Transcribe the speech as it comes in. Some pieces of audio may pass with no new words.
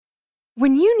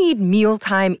When you need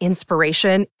mealtime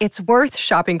inspiration, it's worth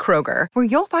shopping Kroger, where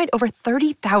you'll find over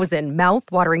 30,000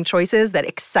 mouth-watering choices that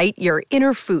excite your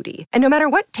inner foodie. And no matter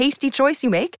what tasty choice you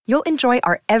make, you'll enjoy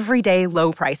our everyday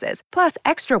low prices, plus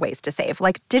extra ways to save,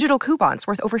 like digital coupons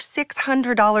worth over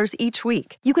 $600 each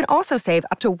week. You can also save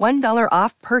up to $1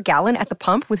 off per gallon at the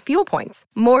pump with fuel points.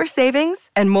 More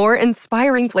savings and more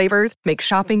inspiring flavors make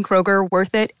shopping Kroger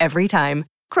worth it every time.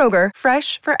 Kroger,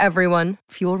 fresh for everyone.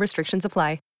 Fuel restrictions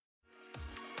apply.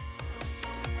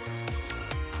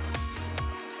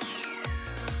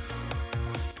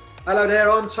 Hello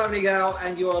there, I'm Tony Gale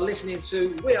and you are listening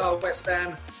to We Are West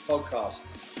Ham podcast.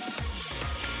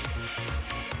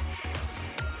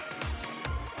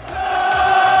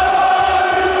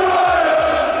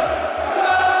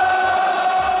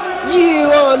 You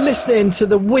are listening to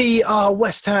the We Are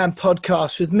West Ham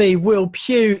podcast with me, Will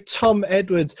Pugh, Tom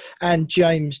Edwards and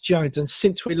James Jones. And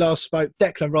since we last spoke,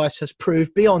 Declan Rice has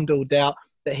proved beyond all doubt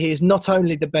that he is not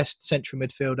only the best central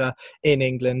midfielder in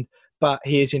England, but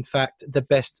he is in fact the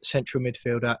best central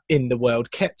midfielder in the world.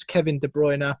 Kept Kevin De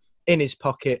Bruyne in his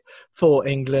pocket for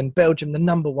England. Belgium, the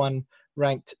number one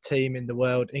ranked team in the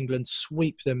world. England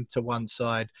sweep them to one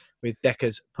side with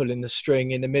Deckers pulling the string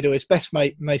in the middle. His best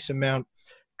mate, Mason Mount,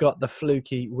 got the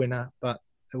fluky winner, but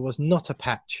there was not a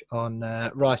patch on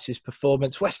Rice's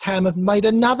performance. West Ham have made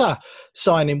another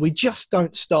signing. We just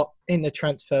don't stop in the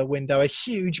transfer window. A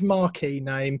huge marquee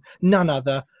name, none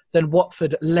other than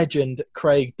Watford legend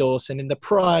Craig Dawson in the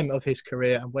prime of his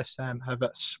career, and West Ham have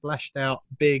splashed out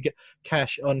big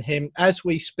cash on him. As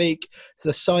we speak,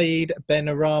 the Saeed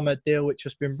Benrahma deal, which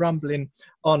has been rumbling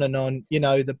on and on. You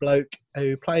know, the bloke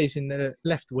who plays in the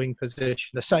left wing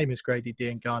position, the same as Grady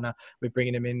Diangana. We're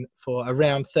bringing him in for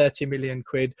around 30 million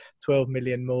quid, 12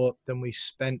 million more than we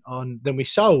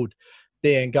sold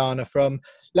Diangana from.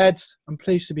 Lads, I'm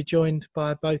pleased to be joined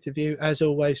by both of you as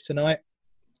always tonight.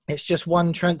 It's just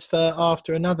one transfer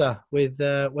after another with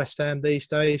West Ham these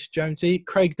days, Jonesy.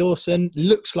 Craig Dawson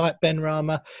looks like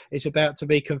Benrahma is about to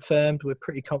be confirmed. We're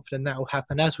pretty confident that will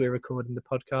happen as we're recording the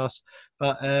podcast.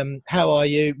 But how are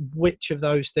you? Which of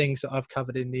those things that I've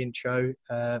covered in the intro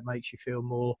makes you feel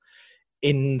more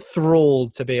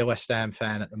enthralled to be a West Ham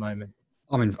fan at the moment?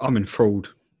 I'm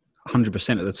enthralled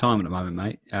 100% of the time at the moment,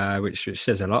 mate, which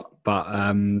says a lot. But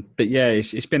yeah,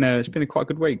 it's been a quite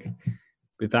good week.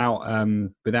 Without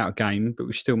a game, but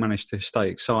we still managed to stay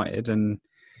excited, and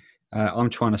I'm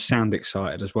trying to sound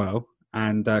excited as well.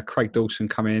 And Craig Dawson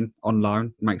coming in on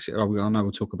loan makes it. I know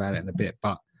we'll talk about it in a bit,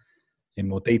 but in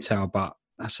more detail. But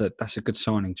that's a good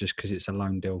signing just because it's a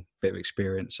loan deal, bit of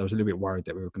experience. I was a little bit worried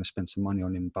that we were going to spend some money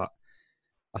on him, but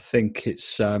I think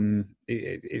it's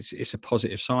a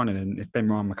positive signing. And if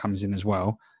Benrahma comes in as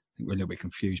well, I think we're a little bit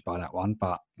confused by that one,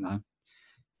 but you know.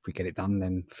 If we get it done,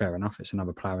 then fair enough. It's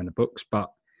another player in the books.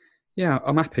 But yeah,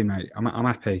 I'm happy, mate. I'm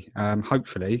happy.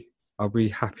 Hopefully, I'll be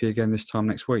happy again this time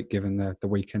next week, given the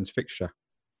weekend's fixture.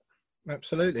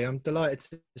 Absolutely. I'm delighted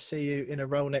to see you in a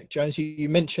role, Nick Jones. You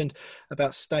mentioned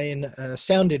about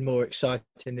sounding more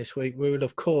exciting this week. We will,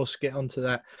 of course, get onto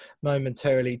that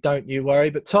momentarily. Don't you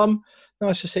worry. But Tom,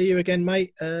 nice to see you again,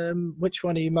 mate. Which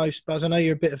one are you most buzzed? I know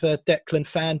you're a bit of a Declan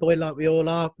fanboy, like we all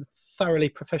are. Thoroughly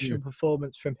professional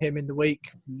performance from him in the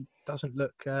week. Doesn't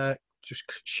look just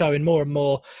showing more and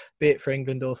more, be it for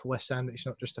England or for West Ham, that it's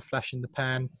not just a flash in the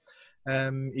pan.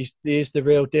 He is the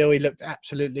real deal. He looked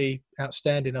absolutely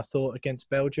outstanding, I thought, against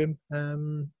Belgium.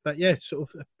 But yeah, sort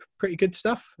of pretty good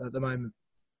stuff at the moment.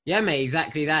 Yeah, mate,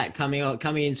 exactly that. Coming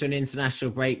into an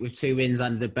international break with 2 wins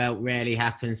under the belt rarely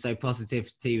happens. So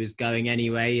positivity was going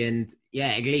anyway. And yeah,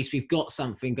 at least we've got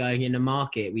something going in the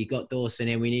market. We got Dawson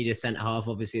in. We need a centre half.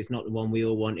 Obviously, it's not the one we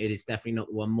all wanted. It's definitely not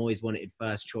the one Moyes wanted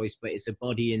first choice, but it's a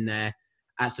body in there.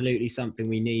 Absolutely something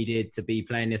we needed to be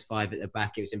playing this 5 at the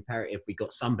back. It was imperative we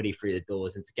got somebody through the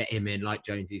doors, and to get him in, like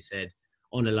Jonesy said,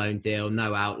 on a loan deal,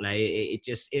 no outlay.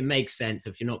 It makes sense.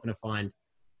 If you're not going to find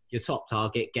your top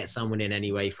target, get someone in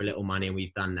anyway for a little money, and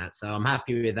we've done that. So I'm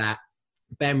happy with that.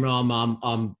 Benrahma,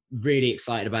 I'm really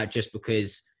excited about, just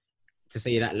because to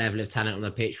see that level of talent on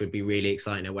the pitch would be really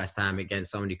exciting at West Ham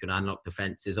against someone who can unlock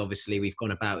defences. Obviously, we've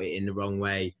gone about it in the wrong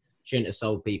way. Shouldn't have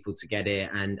sold people to get it,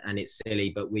 and it's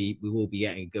silly, but we will be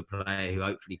getting a good player who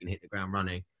hopefully can hit the ground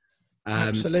running.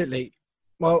 Absolutely.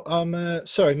 Well, I'm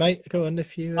sorry, mate. Go on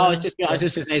if you. I was just going to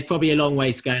say it's probably a long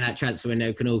way to go in that transfer window.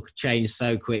 It can all change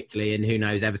so quickly, and who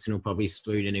knows? Everton will probably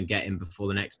swoon in and get him before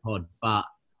the next pod. But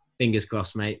fingers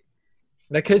crossed, mate.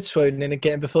 They could swoon in and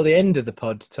get him before the end of the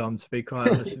pod, Tom, to be quite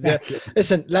honest with you.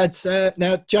 Listen, lads,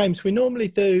 now, James, we normally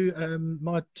do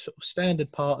my sort of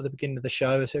standard part at the beginning of the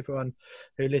show, as everyone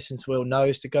who listens will know,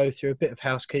 is to go through a bit of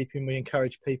housekeeping. We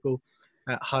encourage people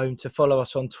at home to follow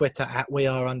us on Twitter at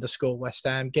 @weare_West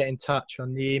Ham. Get in touch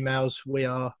on the emails,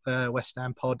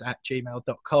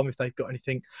 wearewesthampod@gmail.com if they've got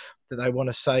anything that they want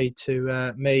to say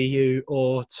to me, you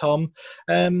or Tom.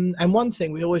 And one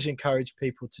thing we always encourage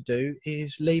people to do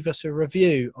is leave us a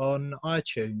review on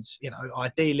iTunes. You know,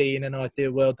 ideally in an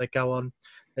ideal world, they go on,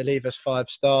 they leave us 5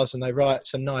 stars and they write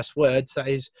some nice words. That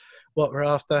is what we're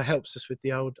after. Helps us with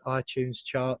the old iTunes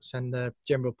charts and the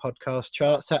general podcast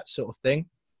charts, that sort of thing.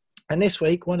 And this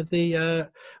week, one of the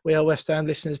We Are West Ham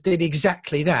listeners did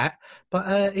exactly that,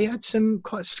 but he had some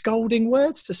quite scolding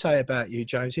words to say about you,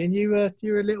 Jonesy, and you were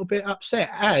a little bit upset,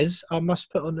 as I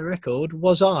must put on the record,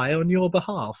 was I on your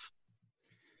behalf.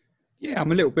 Yeah,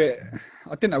 I'm a little bit.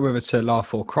 I didn't know whether to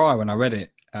laugh or cry when I read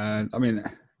it. I mean,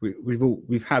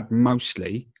 we've had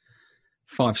mostly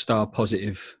 5-star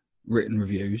positive written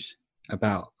reviews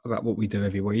about what we do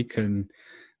every week, and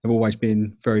they've always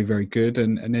been very, very good.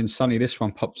 And then suddenly this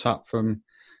one popped up from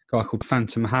a guy called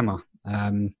Phantom Hammer.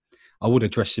 I would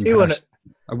address him.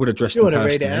 I would address them personally.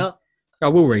 Read it out? I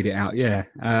will read it out. Yeah,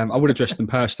 I would address them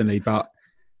personally, but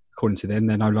according to them,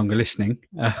 they're no longer listening.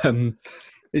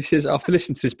 It says, after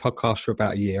listening to this podcast for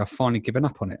about a year, I've finally given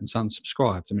up on it and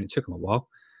unsubscribed. I mean, it took them a while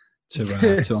to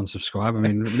unsubscribe. I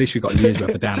mean, at least we got a year's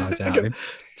worth of downloads out of him.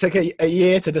 Took a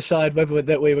year to decide whether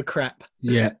that we were crap.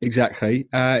 Yeah, exactly.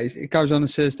 It goes on and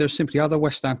says, there are simply other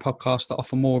West Ham podcasts that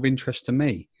offer more of interest to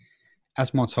me.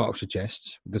 As my title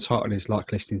suggests, the title is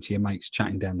like listening to your mates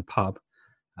chatting down the pub,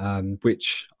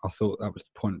 which I thought that was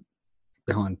the point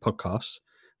behind podcasts.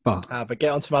 But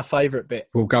get on to my favourite bit.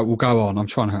 We'll go on. I'm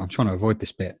trying to avoid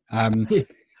this bit.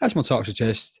 As my title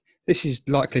suggests, this is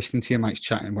like listening to your mates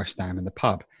chatting West Ham in the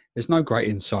pub. There's no great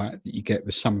insight that you get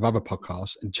with some of other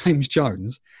podcasts. And James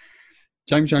Jones's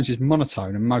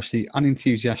monotone and mostly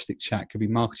unenthusiastic chat could be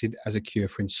marketed as a cure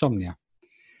for insomnia.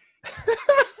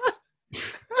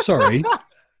 Sorry,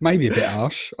 maybe a bit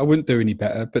harsh. I wouldn't do any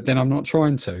better, but then I'm not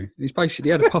trying to. He's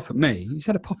basically had a pop at me.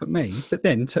 But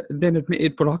then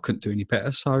admitted, well, I couldn't do any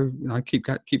better. So, keep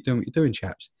doing what you're doing,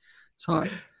 chaps. So,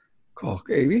 God,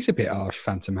 he's a bit harsh,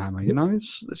 Phantom Hammer.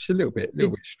 It's a little bit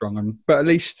strong. But at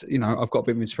least, I've got a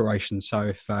bit of inspiration. So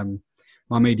if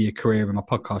my media career and my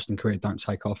podcasting career don't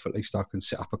take off, at least I can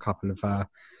set up a couple of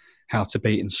how to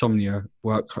beat insomnia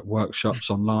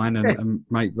workshops online and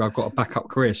I've got a backup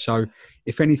career. So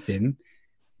if anything,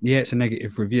 yeah, it's a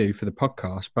negative review for the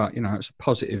podcast, but it's a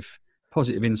positive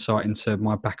insight into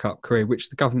my backup career, which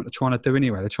the government are trying to do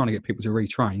anyway. They're trying to get people to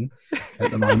retrain at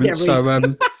the moment.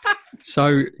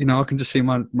 So I can just see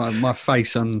my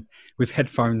face with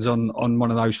headphones on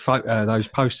one of those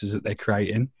posters that they're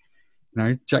creating.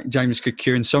 James could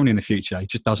cure insomnia in the future. He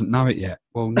just doesn't know it yet.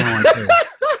 Well, now I do.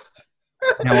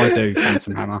 Now I do,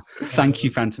 Phantom Hammer. Thank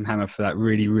you, Phantom Hammer, for that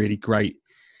really, really great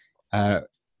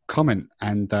comment.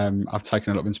 And I've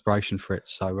taken a lot of inspiration for it.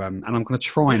 So, and I'm going to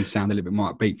try and sound a little bit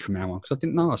more upbeat from now on, because I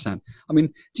didn't know I sound. I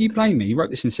mean, do you blame me? You wrote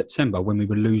this in September when we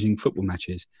were losing football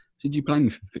matches. So do you blame me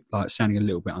for sounding a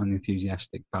little bit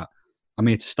unenthusiastic? But I'm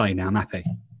here to stay now. I'm happy.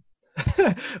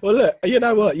 Well, look, you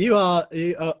know what? You are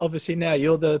obviously now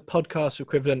you're the podcast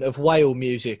equivalent of whale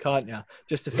music, aren't you?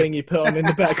 Just the thing you put on in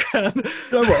the background.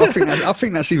 You know what? I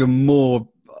think that's even more.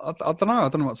 I don't know. I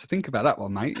don't know what to think about that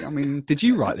one, mate. I mean, did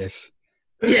you write this?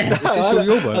 Yeah. Is this all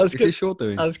your work? Is this your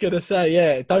doing? I was going to say,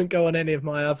 yeah, don't go on any of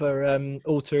my other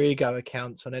alter ego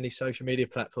accounts on any social media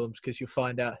platforms, because you'll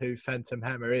find out who Phantom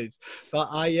Hammer is. But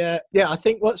I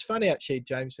think what's funny actually,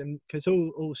 James, and because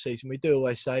all season we do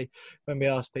always say, when we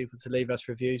ask people to leave us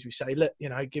reviews, we say, look,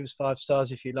 give us 5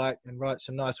 stars if you like and write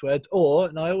some nice words.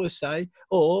 And I always say,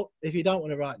 or if you don't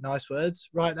want to write nice words,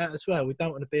 write that as well. We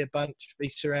don't want to be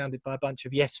surrounded by a bunch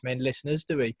of yes men listeners,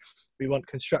 do we? We want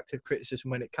constructive criticism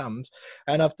when it comes.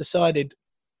 And I've decided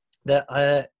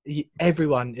that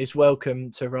everyone is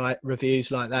welcome to write reviews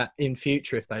like that in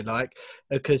future if they like,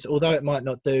 because although it might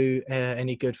not do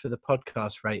any good for the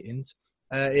podcast ratings,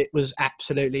 it was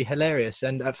absolutely hilarious.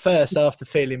 And at first, after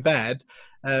feeling bad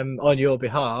on your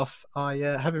behalf, I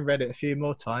having read it a few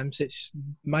more times, it's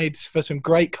made for some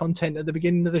great content at the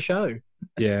beginning of the show.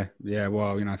 Yeah.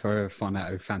 Well, if I ever find out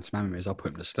who Phantom Hammer is, I'll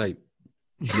put him to sleep.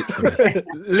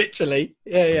 Literally.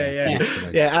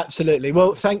 Yeah, absolutely.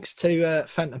 Well, thanks to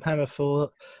Phantom Hammer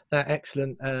for that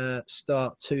excellent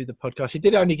start to the podcast. He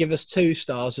did only give us 2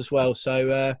 stars as well,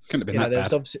 so couldn't have been that there was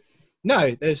bad. obviously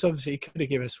No, there's obviously, he could have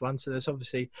given us one, so there's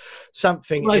obviously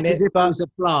something Almost in as it. if it But was a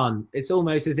plant. It's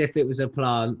almost as if it was a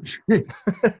plant.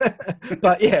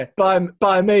 but yeah,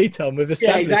 by me, Tom, we've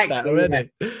established exactly, that already.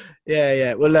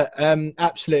 Yeah. Well, look,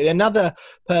 absolutely. Another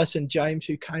person, James,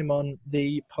 who came on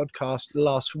the podcast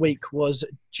last week was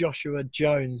Joshua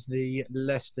Jones, the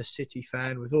Leicester City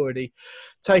fan. We've already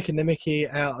taken the mickey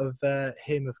out of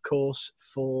him, of course,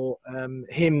 for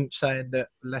him saying that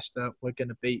Leicester were going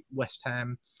to beat West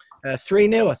Ham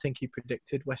 3-0, I think he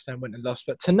predicted. West Ham went and lost.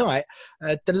 But tonight,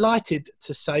 delighted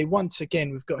to say once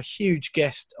again, we've got a huge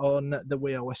guest on the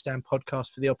We Are West Ham podcast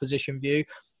for the Opposition View.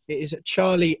 It is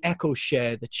Charlie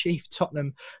Eccleshare, the chief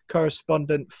Tottenham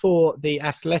correspondent for The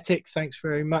Athletic. Thanks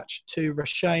very much to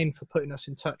Rashane for putting us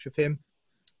in touch with him.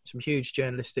 Some huge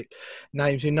journalistic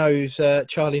names who knows,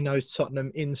 Charlie knows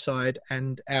Tottenham inside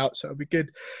and out. So it'll be good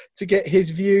to get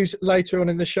his views later on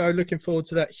in the show. Looking forward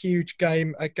to that huge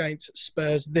game against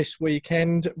Spurs this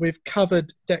weekend. We've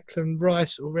covered Declan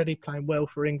Rice already playing well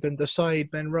for England. The Said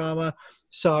Benrahma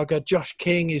saga. Josh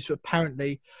King is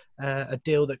apparently a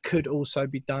deal that could also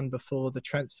be done before the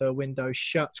transfer window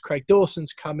shuts. Craig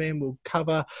Dawson's come in. We'll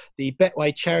cover the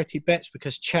Betway charity bets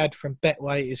because Chad from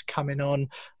Betway is coming on.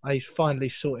 He's finally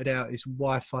sorted out his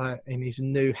Wi-Fi in his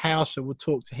new house, so we'll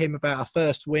talk to him about our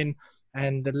first win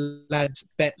and the lads'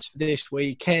 bets for this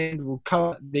weekend. We'll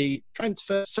cover the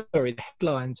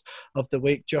headlines of the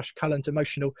week. Josh Cullen's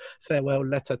emotional farewell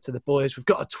letter to the boys. We've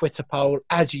got a Twitter poll,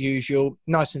 as usual.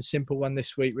 Nice and simple one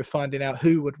this week. We're finding out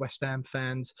who would West Ham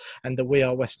fans and the We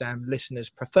Are West Ham listeners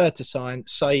prefer to sign,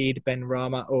 Said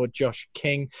Benrahma or Josh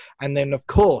King. And then, of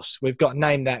course, we've got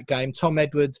Name That Game. Tom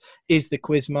Edwards is the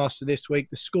quiz master this week.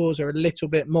 The scores are a little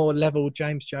bit more level.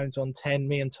 James Jones on 10,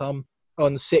 me and Tom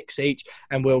on 6 each,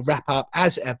 and we'll wrap up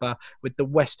as ever with the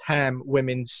West Ham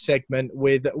women's segment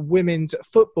with women's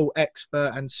football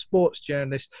expert and sports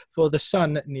journalist for the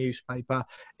Sun newspaper,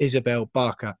 Isabel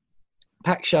Barker.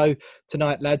 Pack show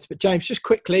tonight, lads. But James, just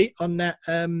quickly on that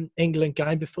England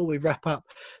game before we wrap up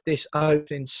this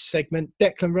opening segment.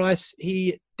 Declan Rice,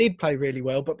 he did play really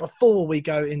well, but before we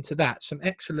go into that, some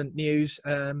excellent news.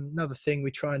 Another thing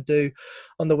we try and do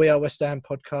on the We Are West Ham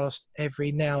podcast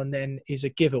every now and then is a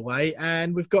giveaway,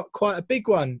 and we've got quite a big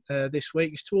one this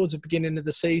week. It's towards the beginning of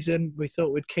the season. We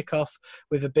thought we'd kick off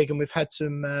with a big one. We've had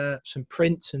some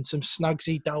prints and some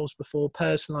Snugsy dolls before,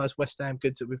 personalised West Ham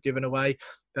goods that we've given away.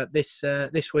 But this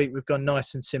week we've gone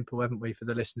nice and simple, haven't we, for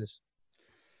the listeners?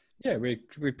 Yeah,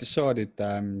 we've decided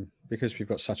because we've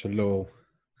got such a loyal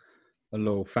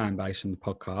fan base in the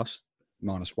podcast,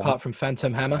 minus one. Apart from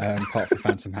Phantom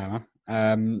Hammer.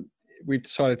 We've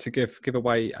decided to give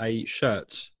away a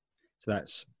shirt. So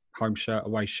that's home shirt,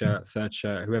 away shirt, third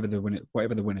shirt, whatever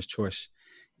the winner's choice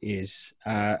is.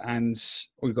 And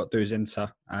all you've got to do is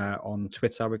enter on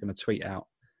Twitter. We're going to tweet out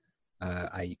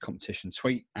a competition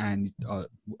tweet and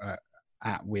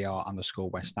at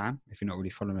 @WeAre_West Ham. If you're not already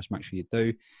following us, make sure you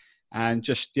do. And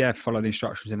just, follow the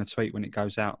instructions in the tweet when it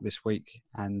goes out this week,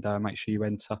 and make sure you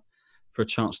enter for a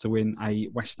chance to win a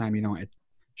West Ham United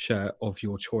shirt of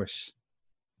your choice.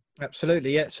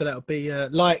 Absolutely, yeah. So that'll be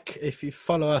if you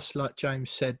follow us, like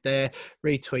James said there,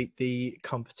 retweet the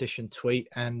competition tweet.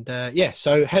 And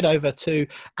so head over to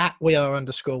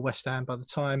 @WeAre_West Ham. By the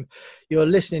time you're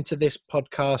listening to this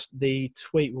podcast, the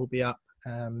tweet will be up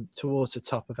towards the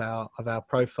top of our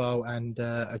profile, and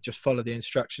just follow the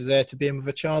instructions there to be in with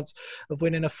a chance of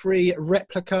winning a free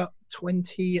replica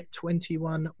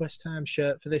 2021 West Ham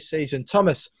shirt for this season.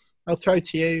 Thomas, I'll throw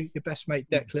to you, your best mate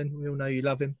Declan. We all know you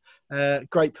love him.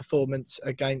 Great performance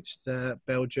against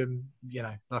Belgium.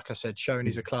 Like I said, showing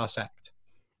he's a class act.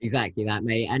 Exactly that,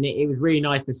 mate. And it was really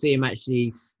nice to see him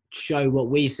actually show what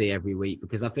we see every week,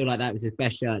 because I feel like that was his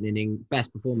best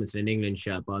best performance in an England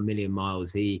shirt by a million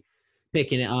miles. He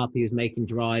picking it up, he was making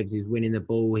drives, he was winning the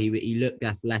ball, he looked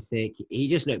athletic, he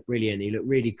just looked brilliant, he looked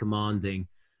really commanding.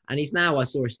 And he's now, I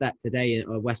saw a stat today,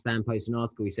 West Ham posted an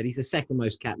article, he said he's the second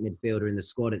most capped midfielder in the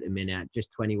squad at the minute, at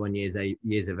just 21 years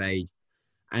of age.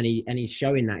 And he's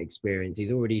showing that experience.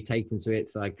 He's already taken to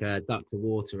it like duck to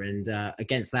water. And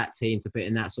against that team, to put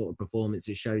in that sort of performance,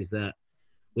 it shows that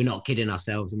we're not kidding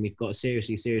ourselves, and we've got a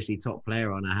seriously top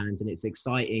player on our hands. And it's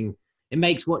exciting. It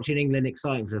makes watching England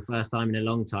exciting for the first time in a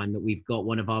long time, that we've got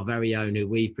one of our very own who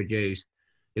we've produced,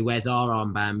 who wears our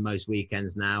armband most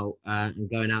weekends now, and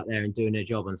going out there and doing their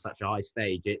job on such a high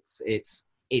stage.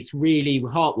 It's really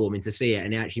heartwarming to see it,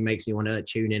 and it actually makes me want to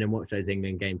tune in and watch those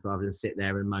England games rather than sit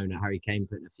there and moan at Harry Kane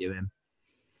putting a few in.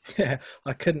 Yeah,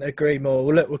 I couldn't agree more.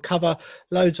 Well, look, we'll cover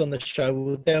loads on the show.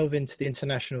 We'll delve into the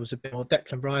internationals a bit more.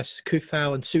 Declan Rice,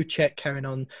 Kufal and Souček carrying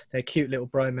on their cute little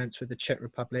bromance with the Czech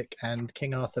Republic, and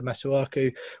King Arthur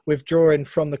Masuaku withdrawing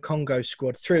from the Congo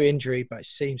squad through injury, but it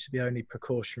seems to be only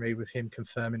precautionary, with him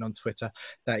confirming on Twitter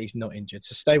that he's not injured.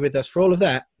 So stay with us for all of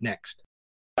that next.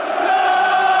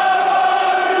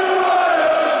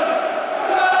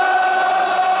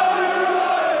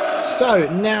 So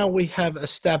now we have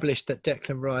established that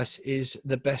Declan Rice is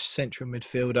the best central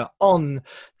midfielder on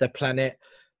the planet.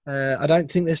 I don't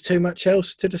think there's too much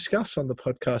else to discuss on the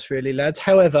podcast, really, lads.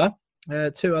 However,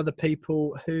 two other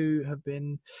people who have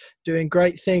been doing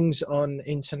great things on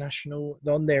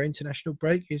their international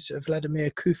break is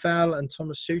Vladimir Kufal and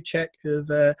Thomas Souček, who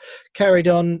have carried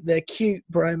on their cute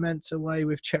bromance away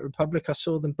with Czech Republic. I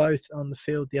saw them both on the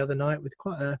field the other night with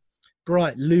quite a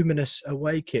bright, luminous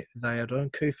away kit they had on.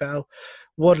 Kufal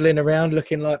waddling around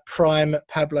looking like prime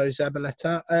Pablo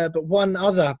Zabaleta. But one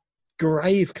other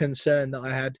grave concern that I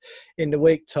had in the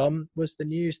week, Tom, was the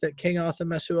news that King Arthur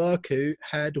Masuaku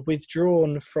had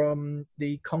withdrawn from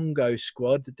the Congo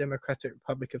squad, the Democratic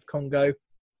Republic of Congo. I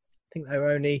think they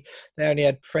only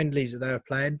had friendlies that they were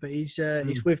playing, but he's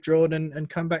withdrawn and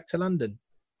come back to London.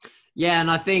 Yeah,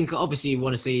 and I think obviously you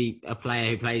want to see a player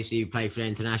who play for the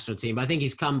international team. But I think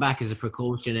he's come back as a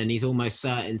precaution, and he's almost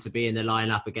certain to be in the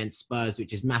lineup against Spurs,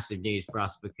 which is massive news for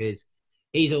us because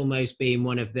he's almost been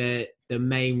one of the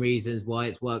main reasons why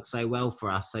it's worked so well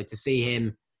for us. So to see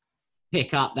him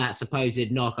pick up that supposed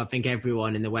knock, I think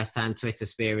everyone in the West Ham Twitter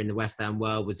sphere, in the West Ham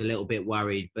world, was a little bit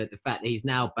worried. But the fact that he's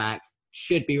now back,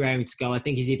 should be raring to go. I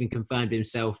think he's even confirmed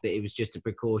himself that it was just a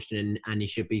precaution and he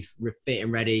should be fit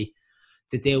and ready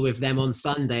to deal with them on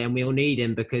Sunday, and we'll need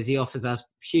him because he offers us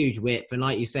huge width. And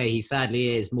like you say, he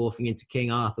sadly is morphing into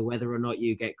King Arthur. Whether or not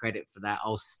you get credit for that,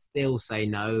 I'll still say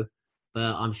no,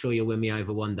 but I'm sure you'll win me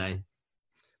over one day.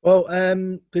 Well,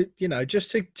 but, you know,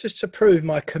 just to prove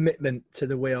my commitment to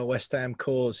the We Are West Ham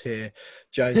cause here,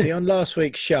 Jonesy, on last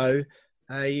week's show,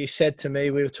 you said to me,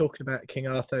 we were talking about King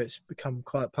Arthur, it's become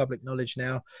quite public knowledge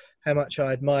now, how much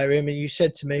I admire him. And you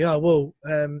said to me, oh, well,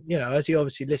 you know, as he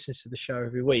obviously listens to the show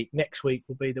every week, next week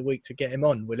will be the week to get him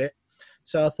on, will it?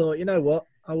 So I thought, you know what,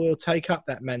 I will take up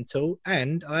that mantle.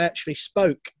 And I actually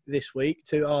spoke this week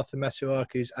to Arthur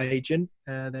Masuaku's agent,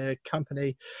 their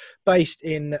company based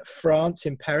in France,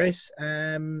 in Paris.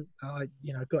 I,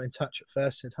 got in touch at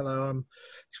first, said hello,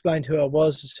 explained who I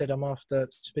was. I said I'm after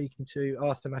speaking to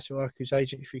Arthur Masuaku's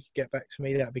agent. If you could get back to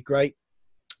me, that'd be great.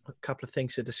 A couple of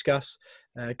things to discuss.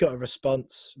 Got a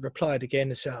response, replied again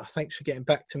and said, thanks for getting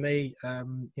back to me.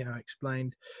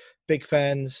 Explained big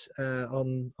fans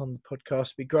on the podcast.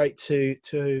 It'd be great to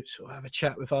sort of have a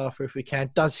chat with Arthur if we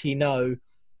can. Does he know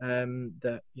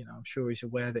that, I'm sure he's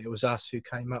aware that it was us who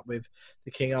came up with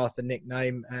the King Arthur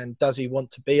nickname, and does he want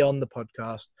to be on the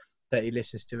podcast that he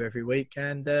listens to every week?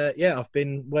 And I've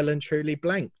been well and truly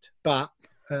blanked, but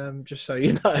just so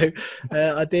you know,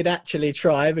 I did actually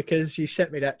try because you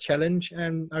set me that challenge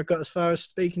and I got as far as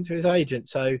speaking to his agent.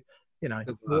 So,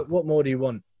 what more do you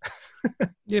want?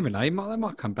 Yeah, they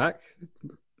might come back.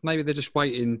 Maybe they're just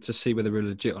waiting to see whether we're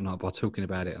legit or not by talking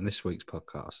about it on this week's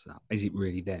podcast. Is it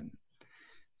really them?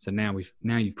 So now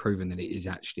you've proven that it is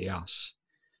actually us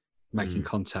making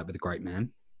contact with a great man.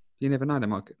 You never know;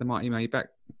 they might email you back.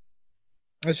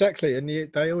 Exactly, and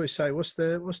they always say, "What's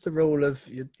the rule of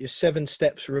you're 7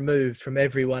 steps removed from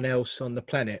everyone else on the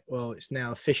planet?" Well, it's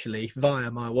now officially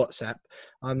via my WhatsApp.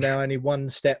 I'm now only 1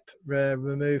 step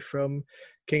removed from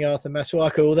King Arthur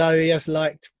Masuaku, although he has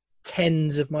liked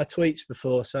tens of my tweets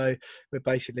before, so we're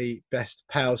basically best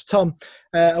pals. Tom,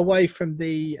 away from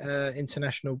the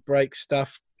international break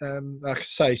stuff, like I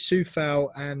say, Kufal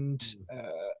and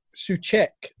Souček.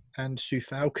 And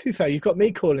Kufal, you've got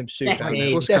me calling him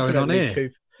Kufal. What's going on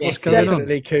here?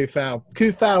 Definitely Kufal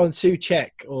and Souček,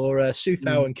 or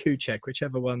Kufal and Kuchek,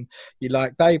 whichever one you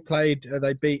like. They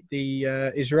beat the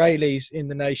Israelis in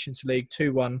the Nations League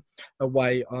 2-1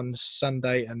 away on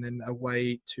Sunday, and then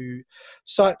away to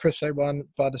Cyprus they won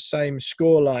by the same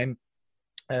scoreline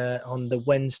on the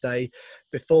Wednesday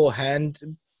beforehand.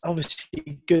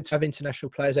 Obviously good to have international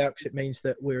players out because it means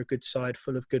that we're a good side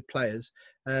full of good players.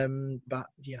 But,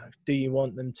 do you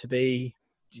want them to be...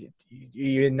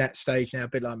 You're in that stage now, a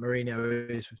bit like Mourinho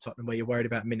is with Tottenham, where you're worried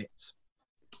about minutes?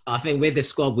 I think with the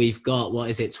squad we've got,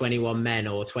 21 men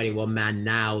or 21 man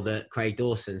now that Craig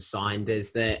Dawson signed,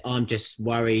 is that I'm just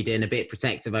worried and a bit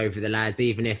protective over the lads,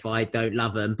 even if I don't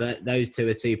love them. But those two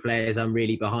are two players I'm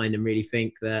really behind and really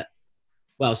think that,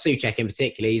 well, Souček in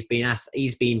particular, he's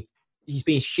been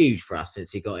huge for us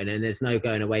since he got in, and there's no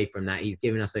going away from that. He's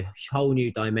given us a whole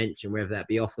new dimension, whether that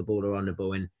be off the ball or on the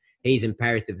ball, and he's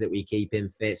imperative that we keep him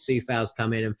fit. Soufal's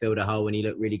come in and filled a hole and he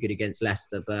looked really good against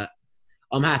Leicester, but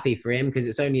I'm happy for him because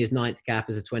it's only his 9th cap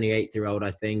as a 28-year-old,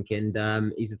 I think.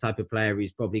 And he's the type of player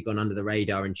who's probably gone under the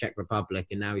radar in Czech Republic.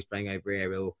 And now he's playing over here.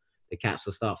 The caps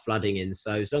will start flooding in.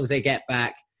 So as long as they get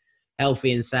back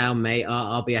healthy and sound, mate,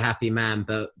 I'll be a happy man.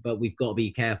 But we've got to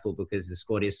be careful because the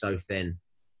squad is so thin.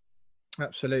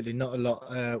 Absolutely. Not a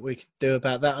lot we can do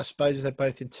about that. I suppose they're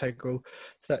both integral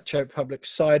to that Czech Republic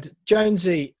side.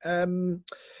 Jonesy,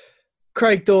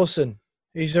 Craig Dawson,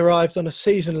 he's arrived on a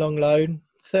season-long loan.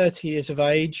 30 years of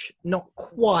age, not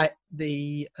quite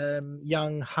the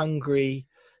young, hungry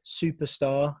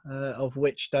superstar of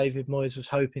which David Moyes was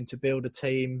hoping to build a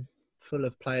team full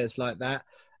of players like that.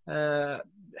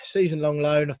 Season-long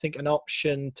loan, I think an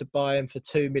option to buy him for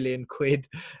 £2 million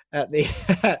at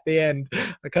the end.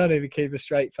 I can't even keep a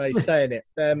straight face saying it.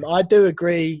 I do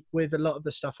agree with a lot of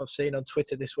the stuff I've seen on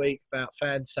Twitter this week about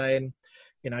fans saying,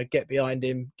 get behind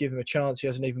him, give him a chance. He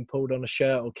hasn't even pulled on a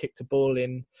shirt or kicked a ball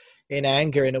in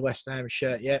anger in a West Ham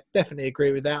shirt yet. Definitely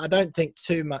agree with that. I don't think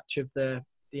too much of the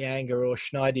anger or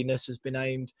schneidiness has been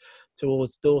aimed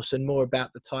towards Dawson, more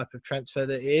about the type of transfer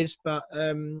that it is. But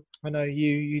I know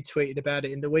you tweeted about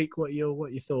it in the week. What are your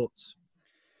thoughts?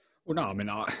 Well, no, I mean,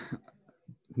 I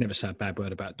never say a bad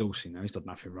word about Dawson. He's done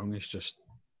nothing wrong. He's just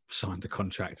signed a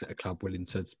contract at a club willing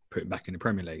to put him back in the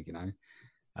Premier League,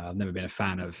 I've never been a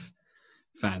fan of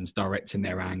fans directing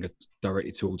their anger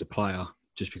directly towards a player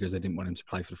just because they didn't want him to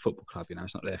play for the football club.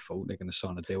 It's not their fault. They're going to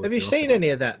sign a deal. Have you seen any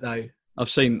of that though? I've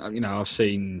seen not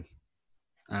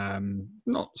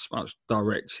so much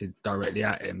directly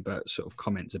at him, but sort of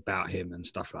comments about him and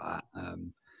stuff like that.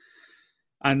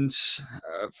 And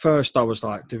first I was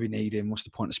like, do we need him? What's the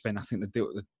point of spending? I think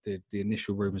the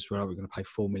initial rumours were, we're going to pay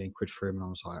 £4 million for him. And I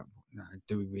was like,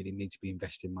 do we really need to be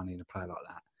investing money in a player like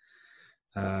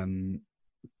that?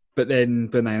 But then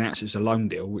when they announced it was a loan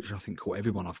deal, which I think caught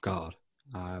everyone off guard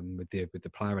with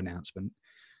the player announcement,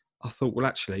 I thought, well,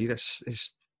 actually,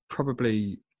 it's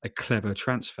probably a clever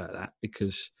transfer, that,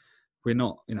 because we're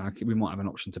not, we might have an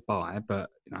option to buy, but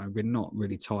we're not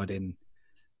really tied in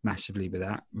massively with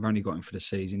that. We've only got him for the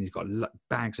season. He's got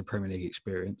bags of Premier League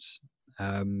experience,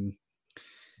 and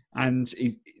let's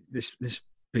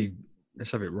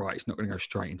have it right. He's not going to go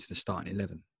straight into the starting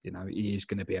 11. He is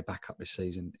going to be a backup this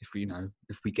season. If we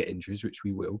get injuries, which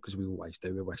we will, because we always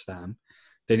do with West Ham,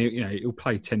 then he'll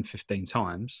play 10, 15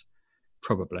 times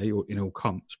probably in all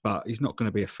comps. But he's not going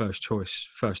to be a first choice,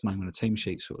 first name on a team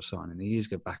sheet sort of signing. He is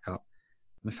going to back up.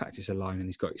 And the fact he's alone and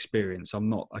he's got experience, I'm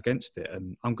not against it,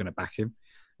 and I'm going to back him.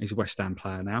 He's a West Ham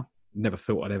player now. Never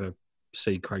thought I'd ever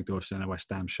see Craig Dawson in a West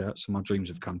Ham shirt, so my dreams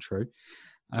have come true.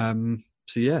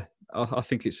 So yeah, I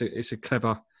think it's a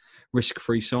clever,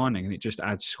 risk-free signing, and it just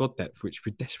adds squad depth, which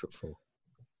we're desperate for.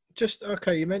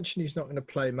 Okay, you mentioned he's not going to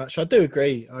play much. I do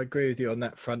agree. I agree with you on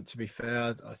that front, to be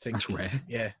fair. I think that's rare.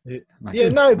 Yeah. But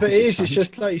it is. It's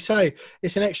just like you say,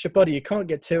 it's an extra body. You can't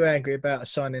get too angry about a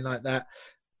signing like that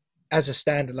as a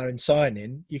standalone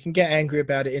signing. You can get angry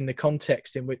about it in the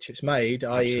context in which it's made,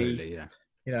 i.e.,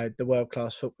 the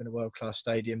world-class football in a world-class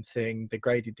stadium thing, the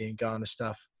Grady Diangana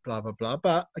stuff, blah, blah, blah.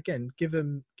 But again, give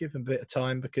them a bit of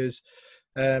time, because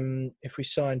if we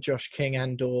sign Josh King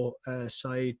and or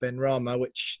Saeed Benrahma,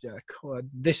 which at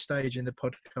this stage in the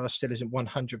podcast still isn't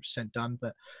 100% done,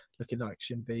 but looking like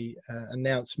should be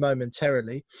announced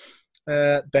momentarily.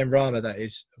 Benrahma, that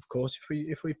is, of course.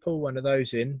 If we pull one of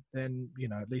those in, then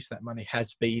at least that money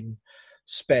has been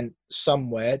spent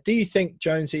somewhere. Do you think,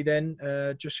 Jonesy, then,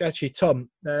 just actually, Tom,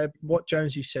 what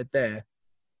Jonesy said there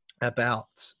about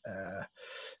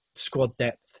squad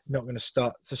depth, not going to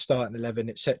start in 11,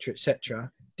 etc.,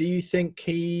 etc. Do you think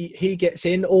he gets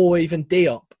in, or even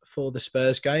Diop for the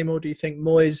Spurs game, or do you think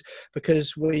Moyes,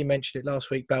 because we mentioned it last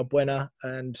week, Balbuena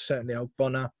and certainly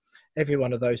Ogbonna, every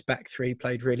one of those back three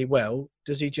played really well.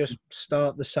 Does he just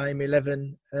start the same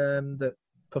 11 that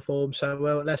performed so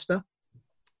well at Leicester?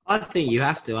 I think you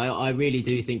have to. I really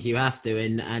do think you have to.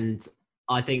 And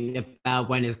I think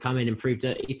Balbuena's come in and proved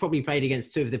that he's probably played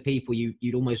against two of the people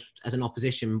you'd almost, as an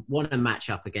opposition, want to match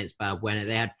up against Balbuena.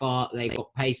 They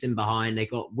got pace in behind, they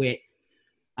got width.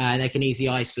 They can easily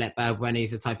isolate Balbuena.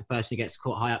 He's the type of person who gets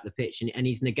caught high up the pitch, and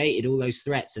he's negated all those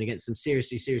threats and against some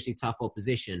seriously tough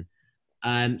opposition.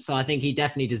 So I think he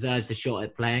definitely deserves a shot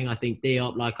at playing. I think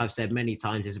Diop, like I've said many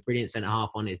times, is a brilliant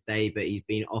centre-half on his day, but he's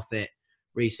been off it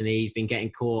recently. He's been getting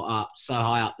caught up so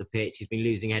high up the pitch. He's been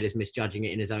losing headers, misjudging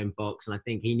it in his own box, and I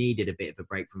think he needed a bit of a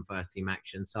break from first-team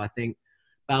action. So I think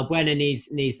Balbuena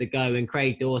needs to go, and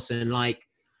Craig Dawson, like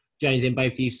Jones and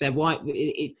both of you said,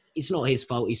 it's not his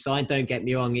fault he signed. Don't get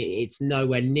me wrong. It's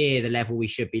nowhere near the level we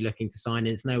should be looking to sign.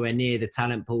 And it's nowhere near the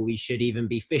talent pool we should even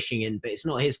be fishing in. But it's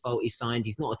not his fault he signed.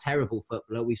 He's not a terrible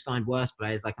footballer. We've signed worse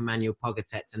players like Emmanuel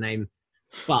Pogatet to name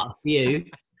but a few.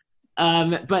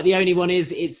 But the only one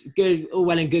is, it's good, all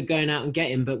well and good going out and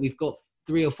getting, but we've got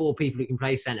 3 or 4 people who can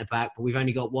play centre-back, but we've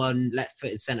only got one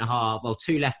left-footed centre-half. Well,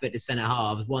 2 left-footed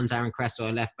centre-halves. One's Aaron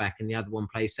Cresswell, left-back, and the other one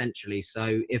plays centrally.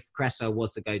 So if Cresswell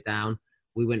was to go down,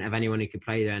 we wouldn't have anyone who could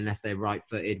play there unless they're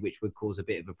right-footed, which would cause a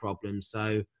bit of a problem.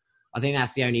 So I think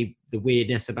that's the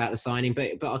weirdness about the signing.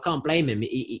 But I can't blame him.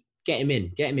 Get him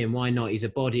in. Why not? He's a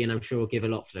body, and I'm sure he'll give a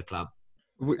lot for the club.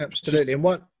 Absolutely. And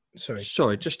what?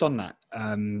 Sorry, just on that.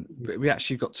 We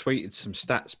actually got tweeted some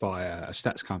stats by a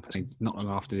stats company not long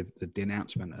after the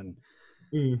announcement,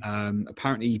 and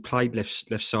apparently he played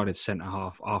left-sided centre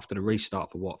half after the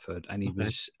restart for Watford, and he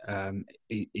was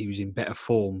in better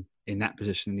form in that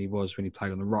position than he was when he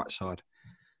played on the right side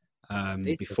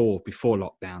before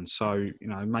lockdown. So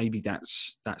maybe the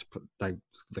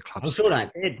club. I'm sure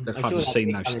that did. The club has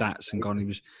seen those stats and gone. He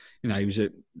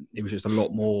was just a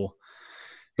lot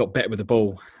better with the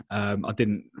ball. I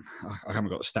haven't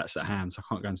got the stats at hand, so I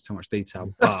can't go into too much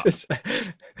detail. But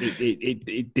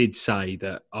it did say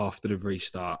that after the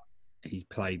restart, he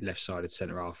played left-sided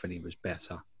centre half and he was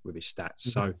better with his stats.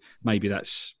 So maybe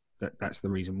that's the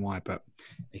reason why, but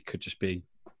it could just be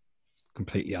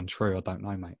completely untrue. I don't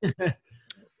know, mate.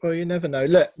 Well, you never know.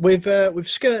 Look, we've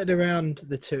skirted around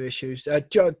the 2 issues.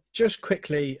 Just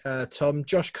quickly, Tom,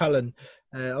 Josh Cullen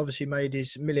obviously made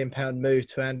his £1 million move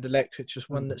to Anderlecht, which was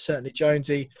one that certainly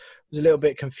Jonesy was a little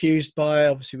bit confused by.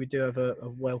 Obviously, we do have a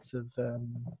wealth of,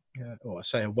 I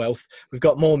say a wealth. We've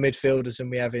got more midfielders than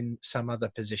we have in some other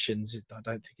positions. I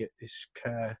don't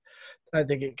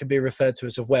think it can be referred to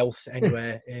as a wealth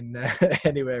anywhere in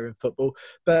football.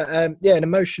 But an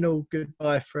emotional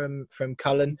goodbye from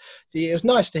Cullen. It was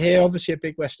nice to hear. Obviously, a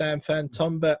big West Ham fan,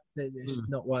 Tom, but it's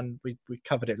not one we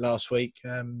covered it last week.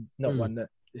 Not one that.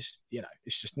 It's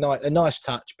just a nice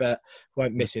touch, but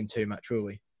won't miss him too much, will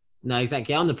we? No,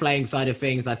 exactly. On the playing side of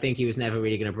things, I think he was never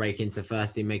really going to break into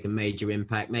first team, make a major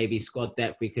impact. Maybe squad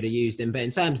depth, we could have used him. But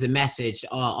in terms of message,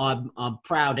 I'm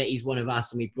proud that he's one of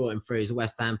us and we brought him through as a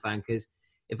West Ham fan, because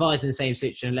if I was in the same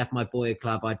situation and left my boy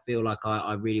club, I'd feel like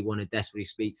I really want to desperately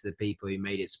speak to the people who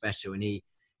made it special. And he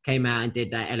came out and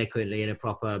did that eloquently in a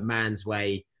proper man's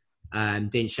way.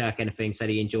 Didn't shirk anything, said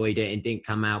he enjoyed it and didn't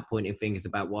come out pointing fingers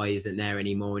about why he isn't there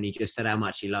anymore. And he just said how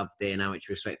much he loved it and how much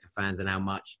he respects the fans and how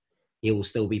much he will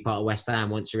still be part of West Ham.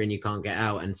 Once you're in, you can't get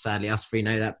out. And sadly, us 3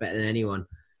 know that better than anyone.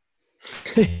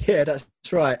 Yeah, that's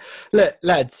right. Look,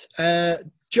 lads,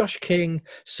 Josh King,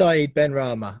 Said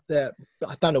Benrahma.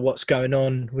 I don't know what's going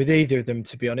on with either of them,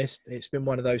 to be honest. It's been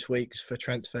one of those weeks for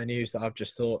transfer news that I've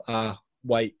just thought,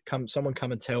 wait, someone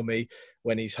come and tell me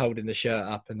when he's holding the shirt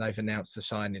up and they've announced the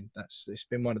signing. It's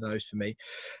been one of those for me.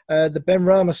 The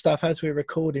Benrahma stuff, as we're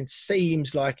recording,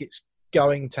 seems like it's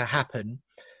going to happen.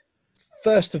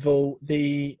 First of all,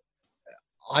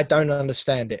 I don't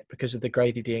understand it because of the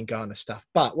Grady Diangana stuff.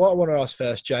 But what I want to ask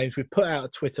first, James, we've put out a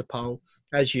Twitter poll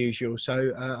as usual.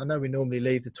 So I know we normally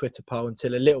leave the Twitter poll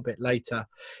until a little bit later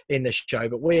in the show,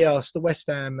 but we asked the West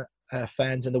Ham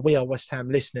fans and the We Are West Ham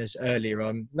listeners earlier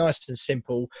on, nice and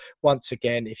simple. Once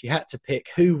again, if you had to pick,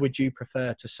 who would you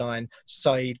prefer to sign,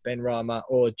 Said Benrahma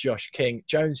or Josh King?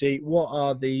 Jonesy, what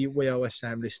are the We Are West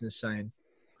Ham listeners saying?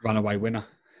 Runaway winner.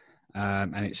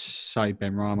 And it's Said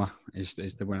Benrahma is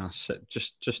the winner.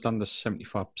 Just under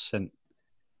 75%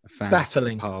 of fans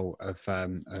baffling poll have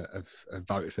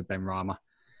voted for Benrahma.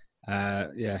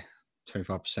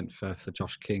 25% for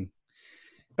Josh King.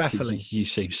 Baffling. You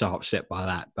seem so upset by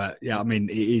that, but yeah, I mean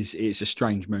it's a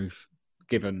strange move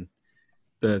given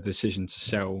the decision to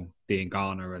sell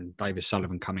Diangana and David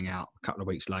Sullivan coming out a couple of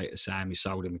weeks later saying we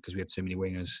sold him because we had too many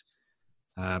wingers.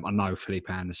 I know Felipe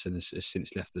Anderson has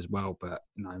since left as well, but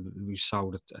we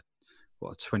sold a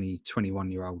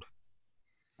 21-year-old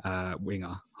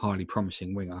winger, highly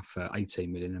promising winger for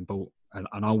 18 million, and bought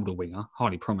an older winger,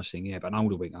 highly promising, but an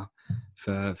older winger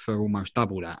for almost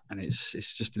double that. And it's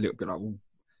just a little bit like, well,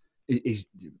 is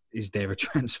there a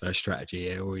transfer strategy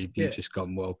here, or have you just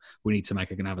gone, well, we need to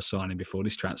make another signing before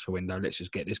this transfer window? Let's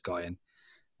just get this guy in.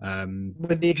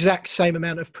 With the exact same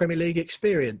amount of Premier League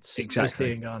experience.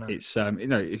 Exactly. It's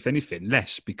if anything,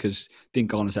 less, because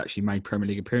Diangana's actually made Premier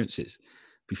League appearances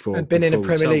before and been in a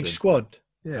Premier League squad.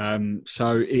 Yeah.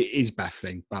 So it is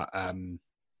baffling, but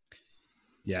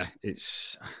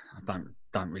it's I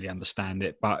don't really understand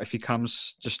it. But if he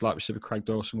comes, just like we said with Craig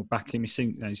Dawson, we'll back him. He's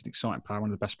an exciting player, one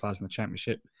of the best players in the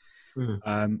Championship.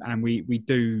 And we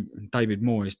do. David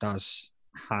Moyes does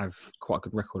have quite a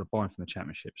good record of buying from the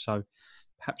Championship, so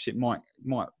perhaps it might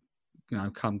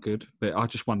come good. But I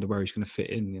just wonder where he's going to fit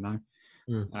in.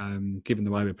 Given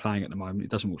the way we're playing at the moment, it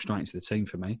doesn't walk straight into the team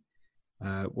for me.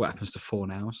 What happens to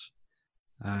Fornals?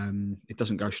 It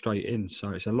doesn't go straight in, so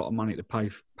it's a lot of money to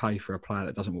pay for a player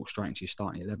that doesn't walk straight into your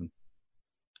starting 11.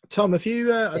 Tom, have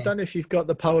you? I don't know if you've got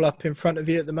the poll up in front of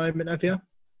you at the moment. Have you?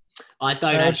 I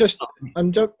don't.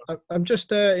 I'm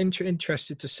just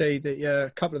interested to see that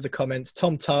a couple of the comments.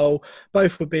 Tom Toll,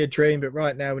 both would be a dream, but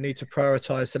right now we need to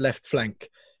prioritise the left flank,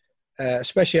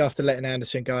 especially after letting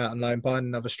Anderson go out on loan. Buying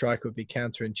another striker would be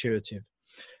counterintuitive.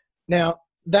 Now,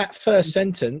 that first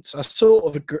sentence, I sort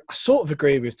of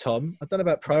agree with Tom. I don't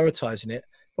know about prioritising it,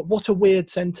 but what a weird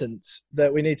sentence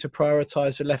that we need to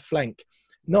prioritise the left flank.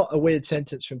 Not a weird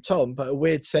sentence from Tom, but a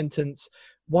weird sentence.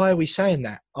 Why are we saying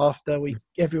that after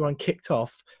everyone kicked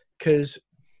off? Because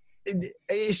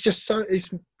it's just it's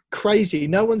crazy.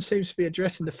 No one seems to be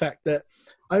addressing the fact that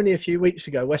only a few weeks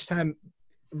ago, West Ham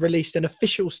released an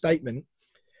official statement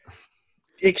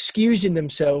excusing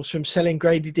themselves from selling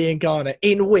Grady Diangana,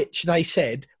 in which they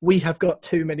said, we have got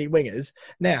too many wingers.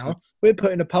 Now, we're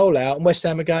putting a poll out and West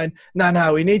Ham are going,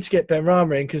 no, we need to get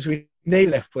Benrahma in because we need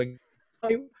left wing.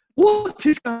 What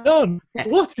is going on?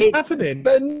 What is happening?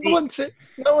 But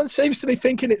no one seems to be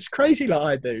thinking it's crazy like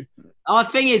I do. Our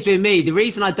thing is with me, the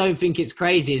reason I don't think it's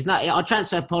crazy is that our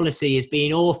transfer policy has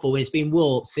been awful and it's been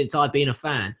warped since I've been a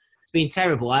fan. It's been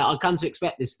terrible. I come to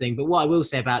expect this thing. But what I will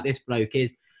say about this bloke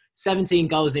is 17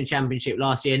 goals in Championship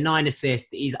last year, 9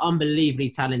 assists. He's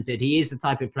unbelievably talented. He is the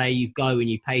type of player you go and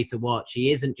you pay to watch.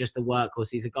 He isn't just a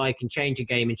workhorse. He's a guy who can change a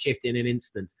game and shift in an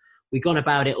instant. We've gone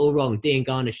about it all wrong.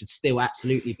 Diangana should still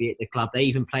absolutely be at the club. They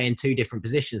even play in 2 different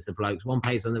positions, the blokes. One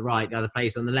plays on the right, the other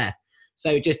plays on the left. So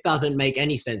it just doesn't make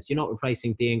any sense. You're not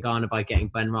replacing Diangana by getting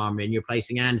Benrahma in. You're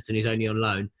replacing Anderson, who's only on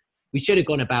loan. We should have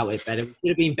gone about it better. We should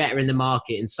have been better in the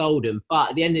market and sold him. But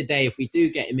at the end of the day, if we do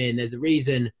get him in, there's a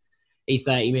reason he's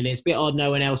 30 million. It's a bit odd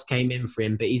no one else came in for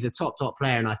him, but he's a top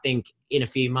player. And I think in a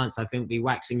few months, I think we'll be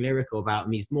waxing lyrical about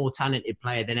him. He's a more talented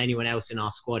player than anyone else in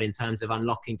our squad in terms of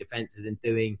unlocking defences and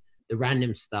doing the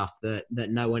random stuff that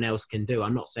no one else can do.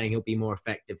 I'm not saying he'll be more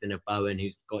effective than a Bowen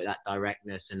who's got that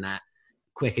directness and that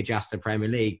quick adjust to Premier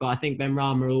League. But I think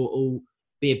Benrahma will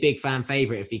be a big fan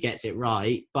favourite if he gets it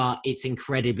right. But it's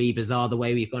incredibly bizarre the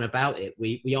way we've gone about it.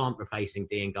 We aren't replacing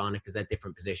Diangana because they're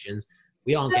different positions.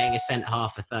 We aren't getting a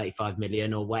centre-half for 35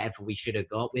 million or whatever we should have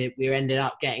got. We ended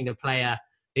up getting a player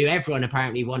who everyone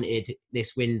apparently wanted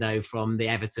this window from the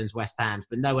Evertons, West Hams,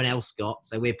 but no one else got.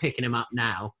 So we're picking him up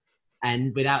now.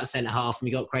 And without a centre-half, we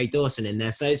got Craig Dawson in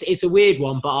there. So it's a weird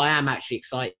one, but I am actually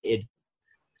excited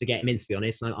to get him in, to be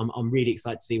honest. And I'm really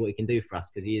excited to see what he can do for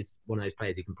us because he is one of those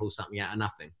players who can pull something out of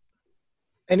nothing.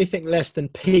 Anything less than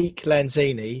peak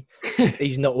Lanzini,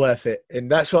 he's not worth it. And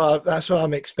that's what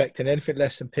I'm expecting. Anything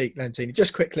less than peak Lanzini.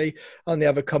 Just quickly on the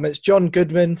other comments, John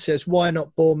Goodman says, why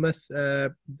not Bournemouth?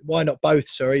 Why not both?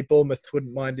 Sorry, Bournemouth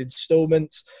wouldn't mind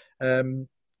instalments.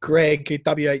 Greg,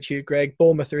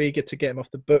 Bournemouth are eager to get him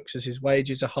off the books as his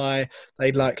wages are high.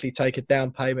 They'd likely take a down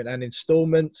payment and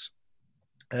instalments.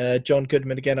 John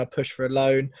Goodman, again, I'll push for a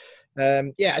loan.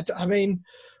 I mean,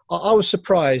 I was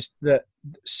surprised that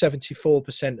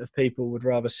 74% of people would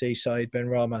rather see Said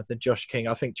Benrahma than Josh King.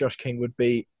 I think Josh King would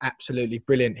be absolutely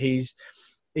brilliant. He's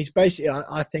basically,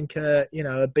 I think, a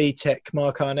B-Tech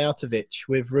Mark Arnautovic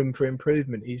with room for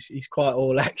improvement. He's quite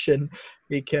all action.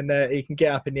 He can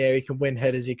get up in the air. He can win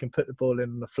headers. He can put the ball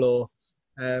in on the floor.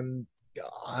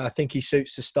 I think he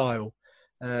suits the style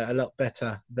a lot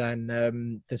better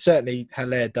than certainly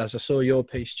Haller does. I saw your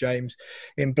piece, James,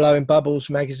 in Blowing Bubbles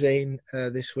magazine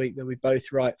this week that we both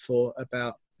write for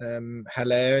about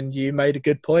Haller, and you made a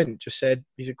good point. Just said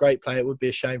he's a great player. It would be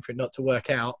a shame for it not to work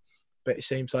out. But it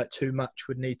seems like too much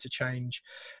would need to change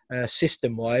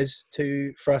system-wise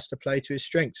for us to play to his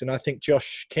strengths. And I think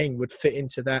Josh King would fit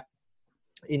into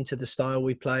the style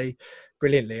we play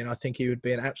brilliantly. And I think he would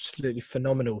be an absolutely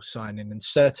phenomenal signing. And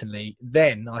certainly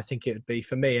then I think it would be,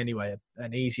 for me anyway,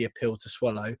 an easier pill to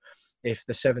swallow if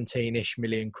the 17-ish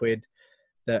million quid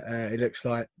that it looks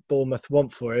like Bournemouth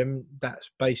want for him, that's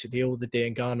basically all the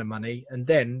Diangana money. And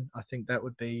then I think that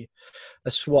would be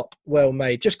a swap well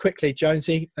made. Just quickly,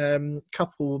 Jonesy,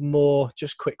 couple more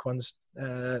just quick ones.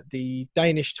 The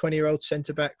Danish 20-year-old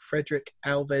centre-back, Frederick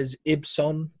Alves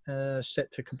Ibson,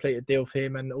 set to complete a deal for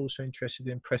him, and also interested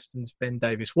in Preston's Ben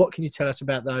Davis. What can you tell us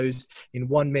about those in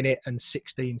 1 minute and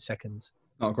 16 seconds?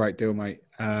 Not a great deal, mate.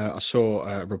 I saw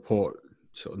a report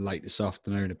sort of late this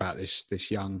afternoon about this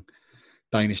young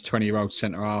Danish 20-year-old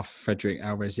centre-half, Frederick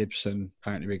Alves Ibsen.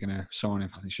 Apparently we're going to sign him.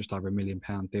 I think it's just over £1 million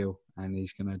deal, and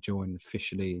he's going to join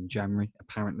officially in January,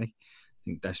 apparently. I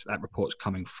think that report's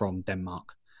coming from Denmark.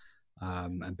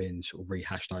 and being sort of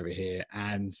rehashed over here.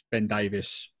 And Ben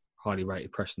Davis, highly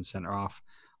rated Preston centre half.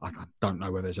 I don't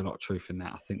know whether there's a lot of truth in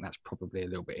that. I think that's probably a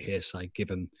little bit hearsay,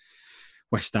 given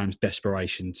West Ham's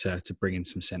desperation to bring in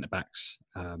some centre backs,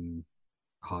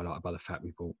 highlighted by the fact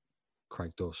we bought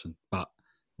Craig Dawson. But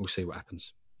we'll see what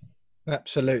happens.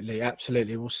 Absolutely,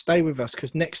 absolutely. Well, stay with us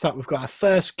because next up we've got our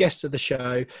first guest of the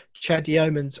show, Chad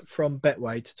Yeomans from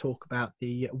Betway, to talk about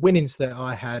the winnings that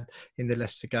I had in the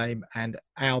Leicester game and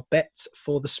our bets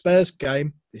for the Spurs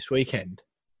game this weekend.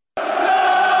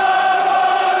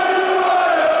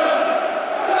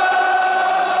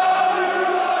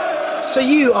 So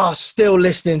you are still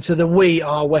listening to the We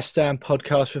Are West Ham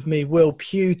podcast with me, Will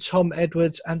Pugh, Tom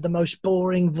Edwards, and the most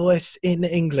boring voice in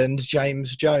England,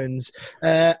 James Jones.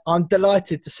 I'm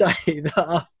delighted to say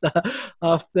that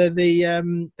after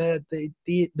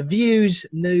the views,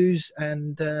 news,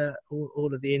 and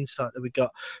all of the insight that we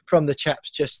got from the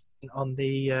chaps just on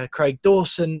the Craig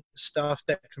Dawson stuff,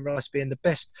 Declan Rice being the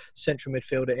best central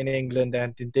midfielder in England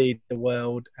and indeed the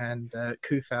world, and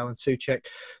Kufal and Souček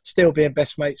still being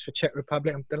best mates for Czech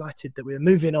Republic. I'm delighted that we're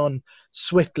moving on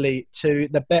swiftly to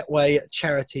the Betway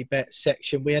charity bet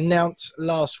section. We announced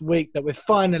last week that we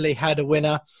finally had a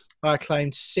winner. I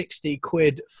claimed 60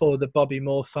 quid for the Bobby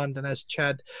Moore Fund, and as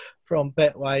Chad from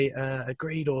Betway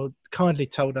agreed or kindly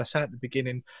told us at the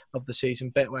beginning of the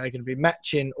season, Betway are going to be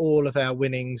matching all of our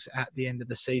winnings at the end of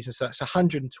the season. So that's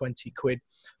 120 quid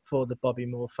for the Bobby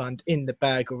Moore Fund in the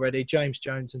bag already. James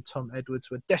Jones and Tom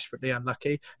Edwards were desperately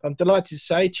unlucky. I'm delighted to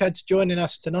say Chad's joining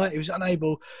us tonight. He was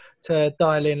unable to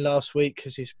dial in last week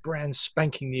because his brand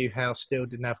spanking new house still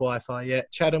didn't have Wi-Fi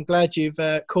yet. Chad, I'm glad you've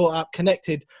caught up,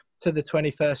 connected to the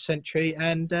 21st century,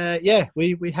 and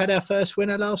we had our first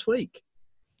winner last week.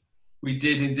 We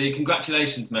did indeed.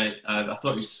 Congratulations, mate. I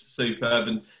thought it was superb,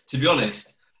 and to be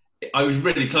honest, I was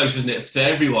really close, wasn't it, to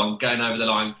everyone going over the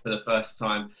line for the first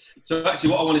time. So actually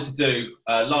what I wanted to do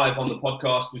live on the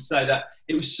podcast was say that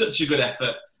it was such a good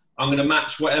effort. I'm going to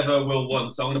match whatever Will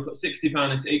wants. So I'm going to put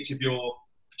 £60 into each of your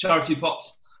charity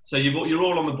pots. So you're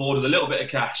all on the board with a little bit of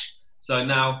cash. So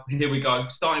now, here we go,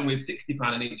 starting with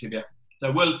 £60 in each of you.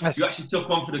 So, Will, you actually took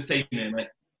one for the team here, mate.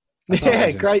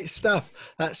 Yeah, great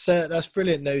stuff. That's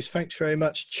brilliant news. Thanks very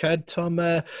much, Chad, Tom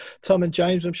and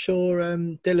James. I'm sure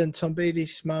Dylan, Tom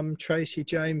Beattie's mum, Tracy,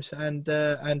 James, and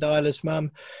Isla's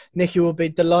mum, Nikki will be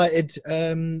delighted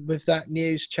with that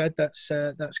news. Chad,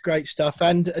 that's great stuff.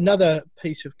 And another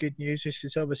piece of good news. This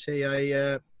is obviously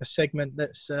a segment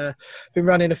that's been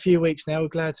running a few weeks now. We're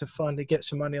glad to finally get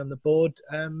some money on the board.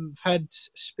 I've had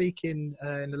speaking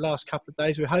in the last couple of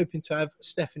days. We're hoping to have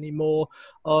Stephanie Moore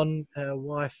on,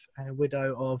 wife and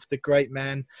widow of the great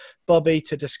man Bobby,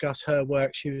 to discuss her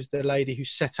work. She was the lady who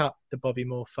set up the Bobby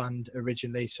Moore Fund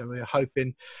originally, so we're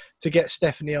hoping to get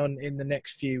Stephanie on in the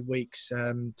next few weeks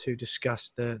to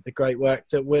discuss the great work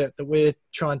that we're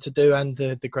trying to do, and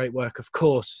the great work, of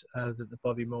course, that the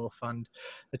Bobby Moore Fund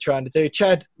are trying to do.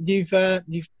 Chad, you've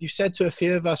said to a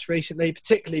few of us recently,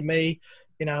 particularly me,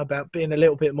 about being a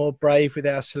little bit more brave with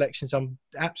our selections. I'm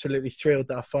absolutely thrilled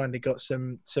that I finally got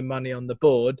some money on the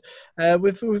board.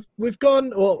 We've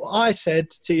gone, or I said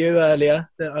to you earlier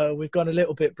that we've gone a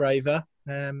little bit braver,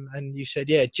 and you said,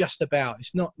 yeah, just about.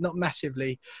 It's not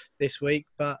massively this week,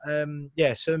 but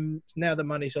so now the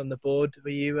money's on the board. Were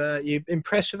you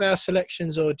impressed with our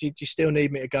selections, or do you still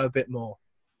need me to go a bit more?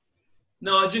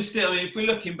 No, if we're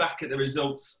looking back at the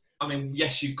results,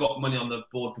 yes, you've got money on the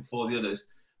board before the others,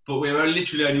 but we were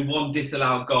literally only one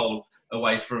disallowed goal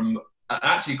away from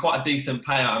actually quite a decent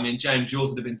payout. James, yours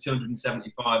would have been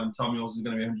 275, and Tom, yours is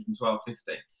going to be 112.50.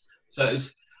 So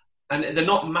and they're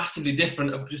not massively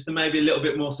different, just maybe a little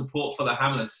bit more support for the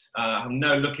Hammers. I'm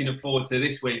now looking forward to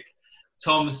this week.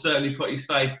 Tom has certainly put his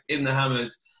faith in the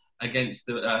Hammers against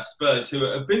the Spurs, who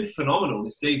have been phenomenal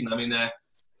this season.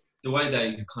 The way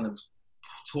they kind of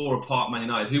tore apart Man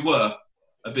United, who were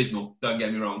abysmal, don't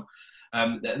get me wrong.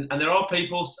 And there are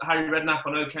people, Harry Redknapp,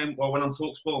 I know, went on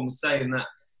TalkSport and was saying that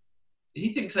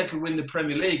he thinks they can win the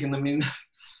Premier League. And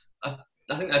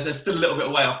I think they're still a little bit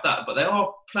away off that, but they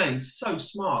are playing so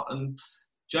smart. And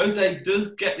Jose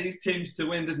does get these teams to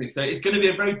win, doesn't he? So it's going to be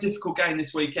a very difficult game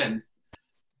this weekend.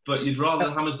 But you'd rather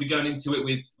the Hammers be going into it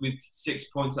with 6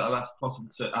 points at the last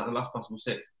possible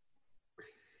 6.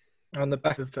 On the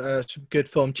back of some good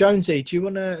form. Jonesy, do you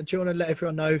want to let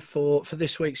everyone know for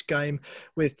this week's game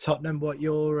with Tottenham what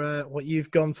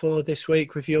you've gone for this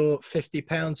week with your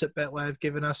 £50 that Betway have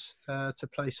given us to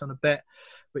place on a bet,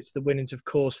 which the winnings, of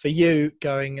course, for you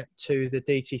going to the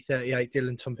DT38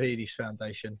 Dylan Tompides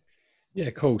Foundation. Yeah,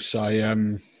 of course.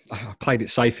 I played it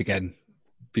safe again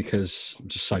because I'm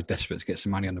just so desperate to get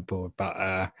some money on the board.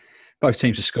 But both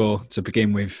teams to score to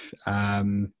begin with.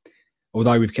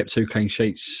 Although we've kept 2 clean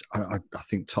sheets, I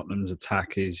think Tottenham's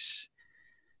attack is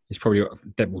probably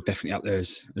definitely up there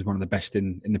as one of the best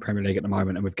in the Premier League at the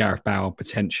moment. And with Gareth Bale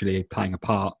potentially playing a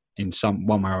part in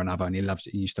one way or another, and he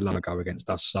used to love a go against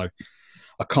us. So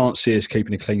I can't see us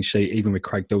keeping a clean sheet, even with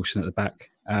Craig Dawson at the back.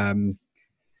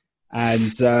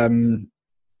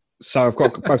 So I've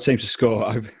got both teams to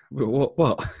score.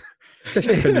 What? Best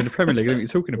defender in the Premier League. What are you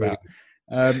talking about?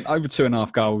 Over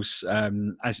 2.5 goals.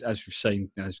 As we've seen,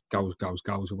 there's goals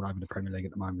all over the Premier League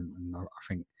at the moment, and I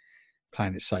think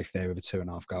playing it safe there with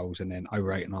 2.5 goals, and then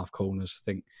over 8.5 corners. I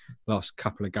think the last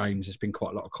couple of games there's been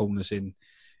quite a lot of corners in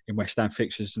West Ham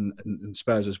fixtures and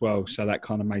Spurs as well. So that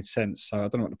kind of made sense. So I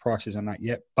don't know what the price is on that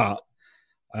yet, but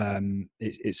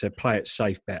it's a play it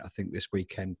safe bet I think this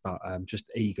weekend. But just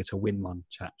eager to win one,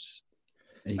 chaps.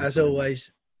 As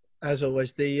always,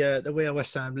 the We Are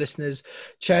West Ham listeners,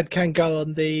 Chad can go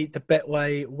on the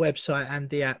Betway website and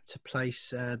the app to place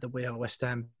the We Are West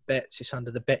Ham bets. It's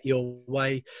under the Bet Your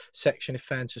Way section. If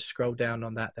fans just scroll down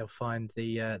on that, they'll find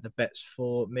the bets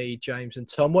for me, James and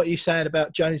Tom. What are you saying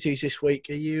about Jonesy's this week?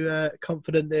 Are you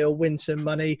confident they'll win some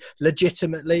money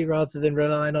legitimately rather than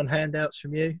relying on handouts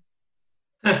from you?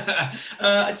 Do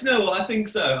you know what? I think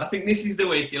so. I think this is the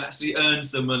week you'll actually earn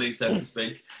some money, so to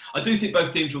speak. I do think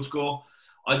both teams will score.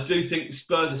 I do think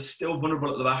Spurs are still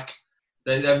vulnerable at the back.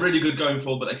 They're really good going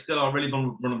forward, but they still are really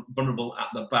vulnerable at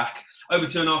the back. Over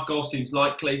 2.5 goals seems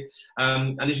likely.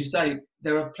 And as you say,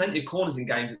 there are plenty of corners in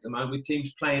games at the moment with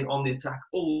teams playing on the attack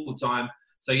all the time.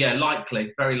 So, yeah,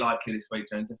 likely, very likely this week,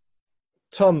 Jonesy.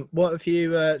 Tom, what have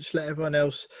you, just let everyone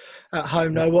else at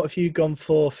home know, what have you gone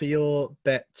for your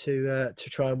bet to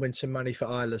try and win some money for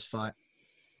Isla's fight?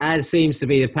 As seems to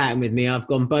be the pattern with me, I've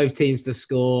gone both teams to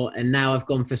score, and now I've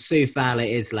gone for Soufal.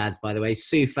 It is, lads, by the way.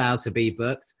 Soufal to be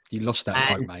booked. You lost that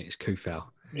vote, mate. It's Kufal.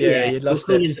 Yeah, you lost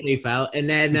it. Soufal. And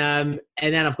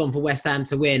then I've gone for West Ham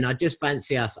to win. I just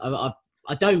fancy us. I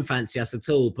don't fancy us at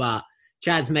all, but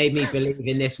Chad's made me believe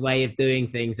in this way of doing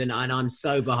things, and I'm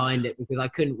so behind it because I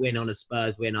couldn't win on a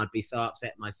Spurs win. I'd be so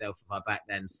upset myself if I backed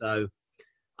them. So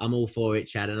I'm all for it,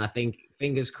 Chad. And I think,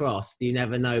 fingers crossed, you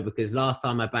never know, because last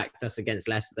time I backed us against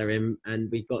Leicester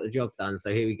and we got the job done.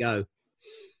 So here we go.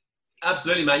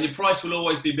 Absolutely, man. Your price will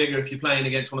always be bigger if you're playing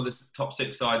against one of the top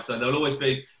 6 sides. So there'll always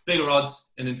be bigger odds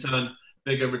and, in turn,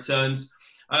 bigger returns.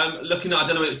 Looking at, I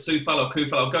don't know if it's Soufal or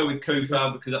Kufal. I'll go with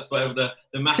Kufal because that's whatever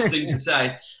the maths thing to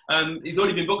say. He's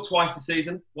already been booked twice this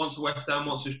season, once for West Ham,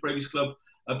 once for his previous club.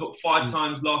 Booked 5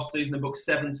 times last season and booked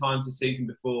 7 times the season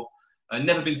before.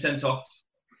 Never been sent off,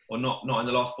 or not in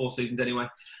the last 4 seasons anyway.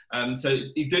 So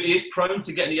he is prone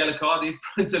to getting a yellow card. He's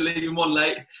prone to leaving one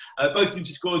late. Both teams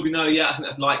to score, as we know, I think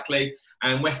that's likely.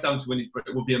 And West Ham to win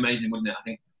would be amazing, wouldn't it? I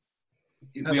think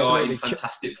we are in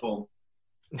fantastic form.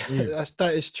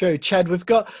 That is true. Chad, we've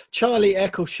got Charlie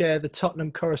Eccleshare, the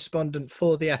Tottenham correspondent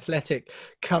for The Athletic,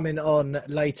 coming on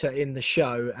later in the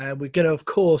show. And we're going to, of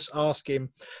course, ask him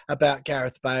about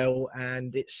Gareth Bale.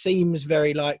 And it seems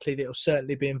very likely that he'll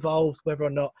certainly be involved. Whether or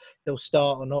not he'll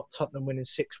start or not, Tottenham winning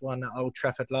 6-1 at Old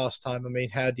Trafford last time. I mean,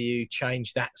 how do you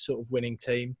change that sort of winning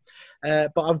team?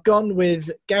 But I've gone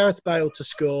with Gareth Bale to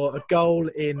score a goal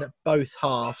in both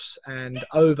halves and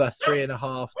over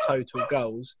 3.5 total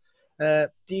goals.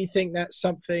 Do you think that's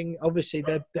something, obviously,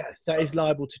 that is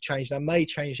liable to change? I may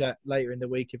change that later in the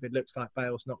week if it looks like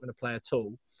Bale's not going to play at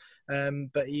all.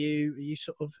 But you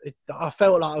sort of, I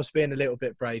felt like I was being a little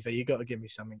bit braver. You got to give me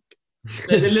something.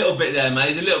 There's a little bit there,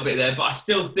 mate. There's a little bit there. But I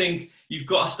still think you've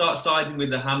got to start siding with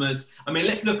the Hammers. I mean,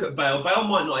 let's look at Bale. Bale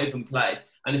might not even play.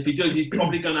 And if he does, he's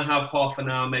probably going to have half an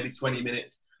hour, maybe 20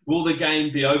 minutes. Will the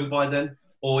game be over by then?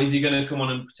 Or is he going to come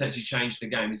on and potentially change the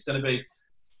game? It's going to be...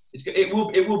 It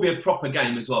will be a proper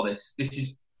game as well.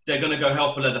 They're going to go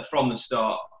hell for leather from the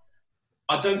start.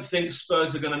 I don't think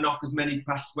Spurs are going to knock as many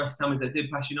past West Ham as they did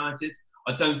past United.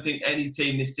 I don't think any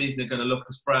team this season are going to look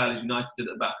as frail as United did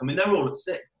at the back. I mean, they're all at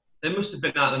sick. They must have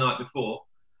been out the night before.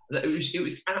 It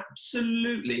was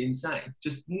absolutely insane.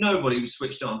 Just nobody was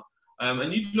switched on.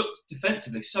 And you've looked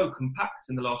defensively so compact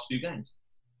in the last few games.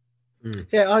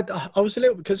 Yeah, I was a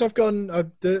little, because I've gone, I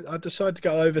decided to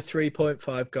go over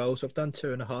 3.5 goals. I've done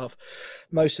 2.5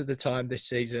 most of the time this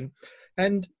season.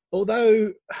 And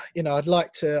although, I would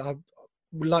like to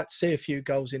see a few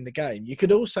goals in the game, you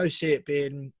could also see it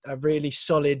being a really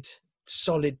solid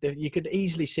solid. You could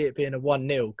easily see it being a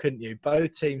 1-0, couldn't you?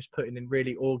 Both teams putting in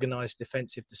really organised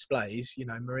defensive displays. You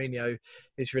know, Mourinho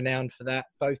is renowned for that.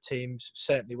 Both teams,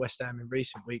 certainly West Ham in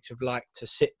recent weeks, have liked to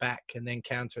sit back and then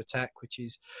counter-attack, which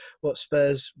is what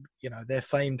Spurs, you know, they're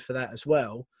famed for that as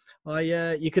well.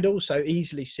 You could also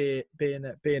easily see it being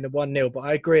a 1-0, but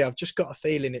I agree. I've just got a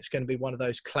feeling it's going to be one of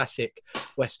those classic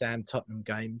West Ham Tottenham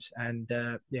games, and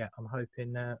I'm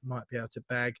hoping might be able to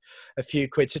bag a few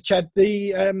quid. So Chad,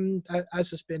 as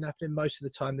has been happening most of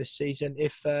the time this season,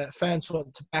 if fans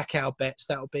want to back our bets,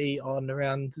 that'll be on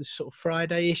around sort of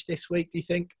Friday-ish this week. Do you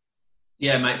think?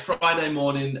 Yeah, mate. Friday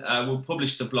morning, we'll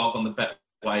publish the blog on the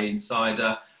Betway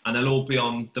Insider, and they'll all be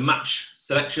on the match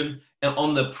selection,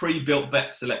 on the pre-built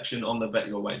bet selection on the Bet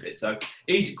Your Way bit. So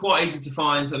quite easy to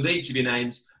find under each of your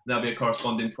names. There'll be a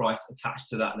corresponding price attached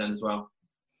to that then as well.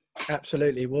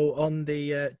 Absolutely. Well, on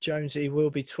the Jonesy, we'll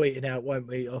be tweeting out, won't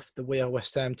we, off the We Are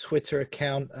West Ham Twitter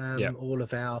account, all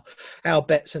of our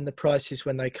bets and the prices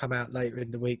when they come out later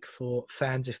in the week for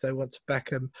fans if they want to back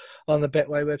them on the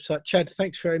Betway website. Chad,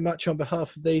 thanks very much on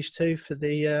behalf of these two for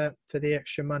the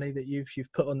extra money that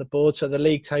you've put on the board, so the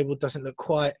league table doesn't look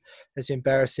quite as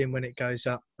embarrassing when it goes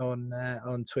up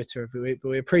on Twitter every week. But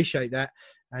we appreciate that.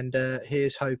 And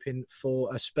here's hoping for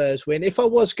a Spurs win. If I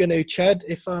was going to, Chad,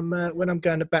 when I'm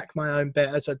going to back my own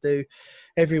bet, as I do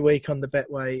every week on the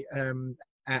Betway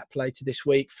app later this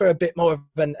week, for a bit more of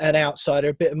an outsider,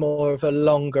 a bit more of a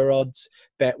longer odds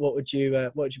bet, what would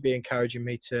you be encouraging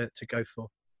me to go for?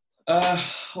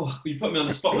 You put me on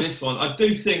the spot with this one. I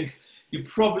do think you're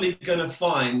probably going to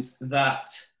find that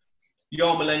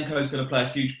Yarmolenko is going to play a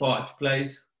huge part if he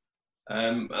plays.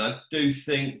 I do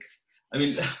think,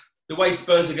 the way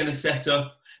Spurs are going to set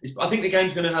up, I think the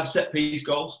game's going to have set-piece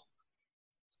goals.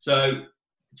 So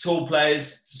tall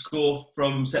players to score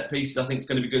from set pieces, I think is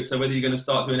going to be good. So whether you're going to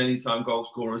start doing anytime goal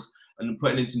scorers and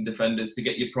putting in some defenders to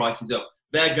get your prices up,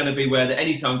 they're going to be where the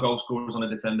anytime goal scorers on a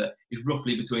defender is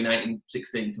roughly between 8 and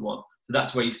 16 to 1. So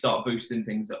that's where you start boosting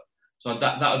things up. So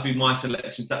that would be my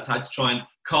selection. So that's how to try and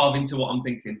carve into what I'm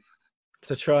thinking.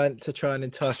 To try and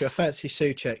entice you. I fancy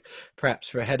Souček perhaps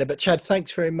for a header. But Chad,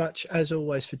 thanks very much as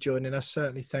always for joining us.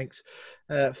 Certainly thanks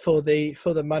for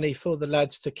the money for the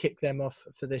lads to kick them off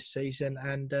for this season.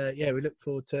 And we look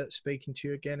forward to speaking to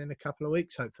you again in a couple of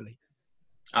weeks, hopefully.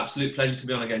 Absolute pleasure to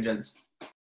be on again, gents.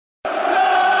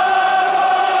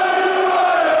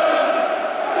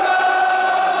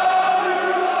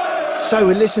 So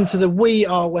we listen to the We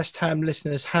Are West Ham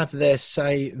listeners have their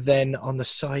say then on the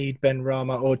Saeed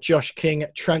Benrahma or Josh King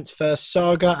transfer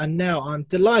saga. And now I'm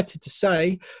delighted to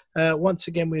say, once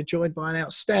again, we're joined by an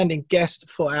outstanding guest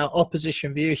for our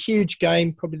opposition view. Huge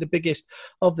game, probably the biggest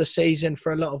of the season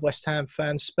for a lot of West Ham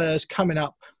fans. Spurs coming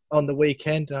up on the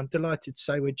weekend, and I'm delighted to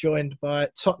say we're joined by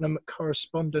Tottenham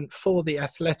correspondent for The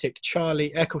Athletic,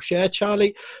 Charlie Eccleshare.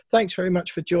 Charlie, thanks very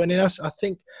much for joining us. I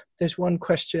think there's one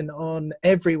question on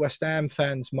every West Ham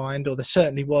fan's mind, or there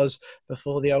certainly was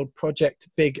before the old Project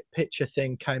Big Picture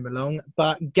thing came along,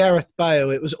 but Gareth Bale,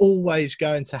 it was always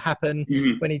going to happen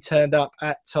when he turned up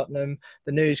at Tottenham.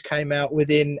 The news came out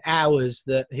within hours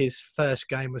that his first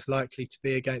game was likely to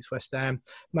be against West Ham.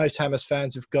 Most Hammers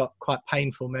fans have got quite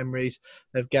painful memories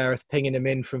of Gareth pinging them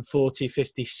in from 40,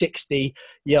 50, 60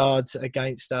 yards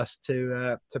against us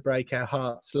to break our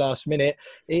hearts last minute.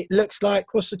 It looks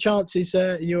like, what's the chances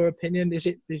in your opinion? Is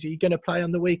he going to play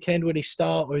on the weekend? Will he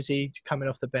start, or is he coming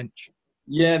off the bench?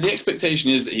 Yeah, the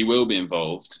expectation is that he will be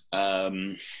involved.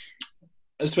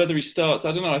 As to whether he starts,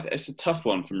 I don't know. It's a tough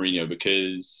one for Mourinho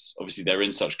because obviously they're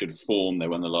in such good form. They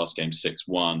won the last game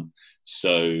 6-1.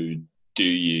 So do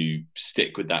you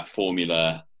stick with that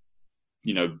formula?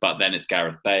 But then it's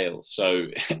Gareth Bale. So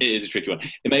it is a tricky one.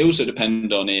 It may also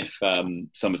depend on if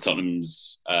some of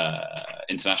Tottenham's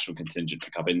international contingent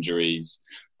pick up injuries,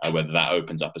 whether that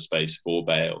opens up a space for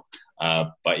Bale.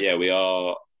 But yeah, we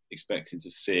are expecting to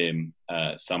see him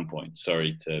at some point.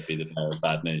 Sorry to be the bearer of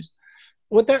bad news.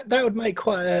 Well, that would make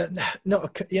quite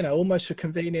almost a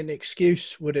convenient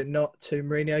excuse, would it not, to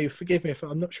Mourinho? You forgive me if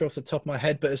I'm not sure off the top of my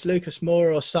head, but has Lucas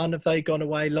Moura or Son, have they gone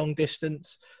away long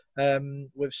distance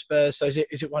with Spurs? So is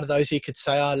it one of those he could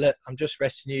say, look, I'm just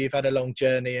resting you, you've had a long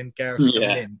journey, and Gareth's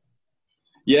coming in?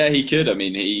 Yeah, he could. I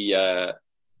mean, he, and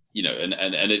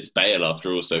it's Bale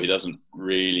after all, so he doesn't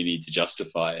really need to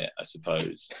justify it, I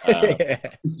suppose.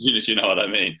 You know what I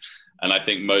mean? And I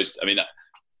think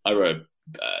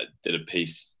I did a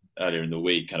piece earlier in the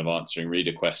week kind of answering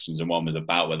reader questions, and one was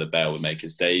about whether Bale would make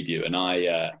his debut. And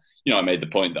I made the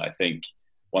point that I think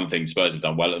one thing Spurs have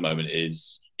done well at the moment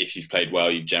is if you've played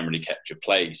well, you've generally kept your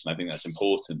place. And I think that's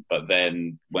important. But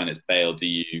then when it's Bale, do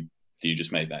you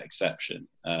just make that exception?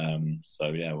 So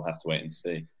yeah, we'll have to wait and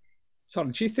see.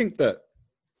 Charlie, do you think that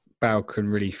Bale can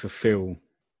really fulfil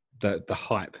the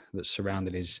hype that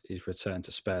surrounded his return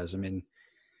to Spurs? I mean,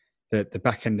 the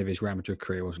back end of his Real Madrid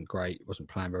career wasn't great, wasn't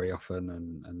playing very often,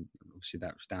 and obviously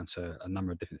that was down to a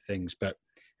number of different things. But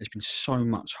there's been so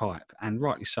much hype, and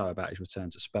rightly so, about his return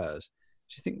to Spurs.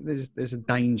 Do you think there's a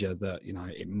danger that, you know,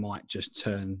 it might just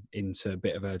turn into a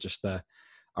bit of a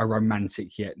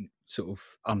romantic yet sort of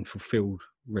unfulfilled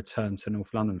return to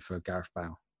North London for Gareth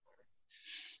Bale?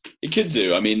 It could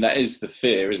do. I mean, that is the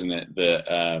fear, isn't it?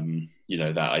 That you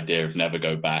know, that idea of never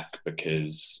go back,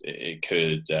 because it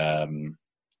could.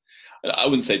 I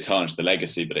wouldn't say tarnish the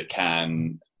legacy, but it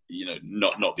can, you know,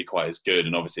 not be quite as good.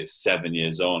 And obviously, it's 7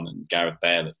 years on, and Gareth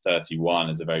Bale at 31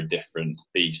 is a very different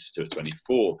beast to at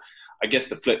 24. I guess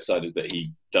the flip side is that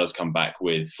he does come back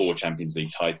with 4 Champions League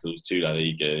titles, 2 La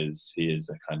Ligas. He is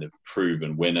a kind of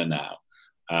proven winner now.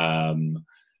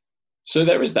 So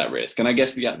there is that risk. And I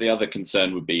guess the other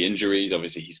concern would be injuries.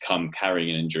 Obviously, he's come carrying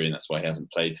an injury, and that's why he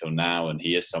hasn't played till now. And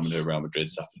he is someone who at Real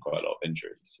Madrid suffered quite a lot of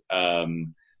injuries.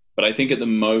 But I think at the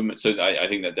moment, so I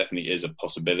think that definitely is a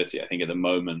possibility. I think at the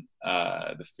moment,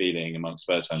 the feeling among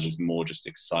Spurs fans is more just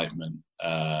excitement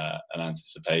and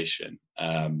anticipation.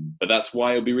 But that's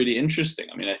why it'll be really interesting.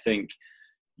 I mean, I think,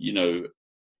 you know,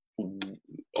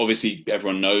 obviously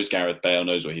everyone knows Gareth Bale,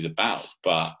 knows what he's about,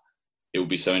 but it will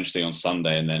be so interesting on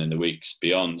Sunday and then in the weeks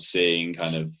beyond, seeing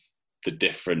kind of the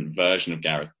different version of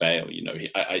Gareth Bale. You know,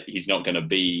 he's not going to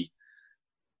be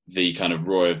the kind of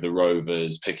Roy of the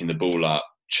Rovers picking the ball up,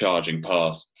 charging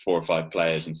past 4 or 5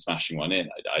 players and smashing one in.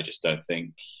 I just don't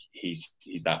think he's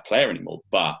that player anymore,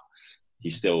 but he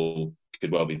still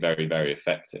could well be very, very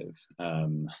effective.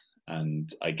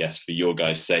 And I guess for your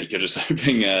guys' sake, you're just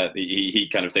hoping he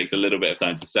kind of takes a little bit of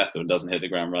time to settle and doesn't hit the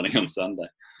ground running on Sunday.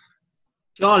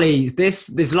 Charlie,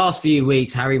 this last few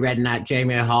weeks, Harry Redknapp,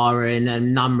 Jamie O'Hara, and a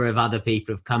number of other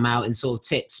people have come out and sort of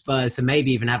tipped Spurs to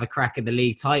maybe even have a crack at the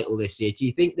league title this year. Do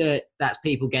you think that that's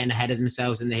people getting ahead of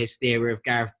themselves in the hysteria of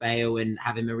Gareth Bale and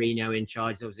having Mourinho in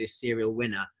charge, obviously a serial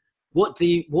winner? What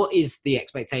is the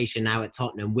expectation now at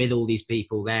Tottenham with all these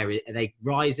people there? Are they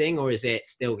rising, or is it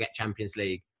still get Champions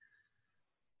League?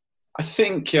 I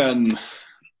think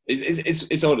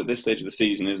it's odd at this stage of the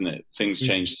season, isn't it? Things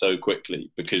change so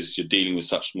quickly because you're dealing with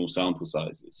such small sample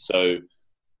sizes. So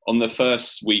on the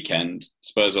first weekend,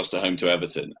 Spurs lost at home to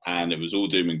Everton, and it was all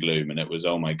doom and gloom. And it was,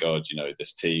 oh my God, you know,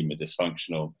 this team are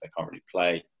dysfunctional. They can't really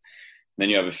play. And then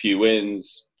you have a few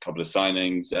wins, a couple of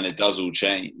signings, and it does all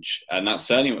change. And that's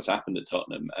certainly what's happened at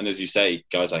Tottenham. And as you say,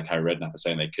 guys like Harry Redknapp are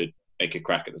saying they could make a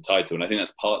crack at the title. And I think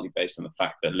that's partly based on the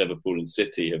fact that Liverpool and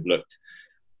City have looked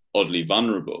oddly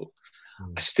vulnerable.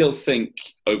 I still think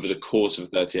over the course of a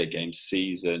 38-game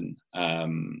season,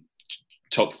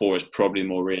 top 4 is probably a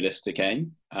more realistic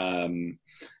aim. And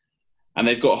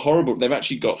they've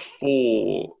actually got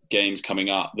 4 games coming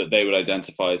up that they would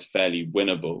identify as fairly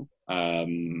winnable. I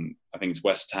think it's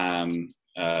West Ham,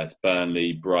 it's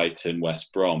Burnley, Brighton,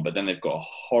 West Brom. But then they've got a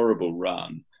horrible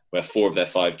run where 4 of their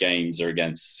 5 games are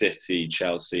against City,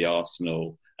 Chelsea,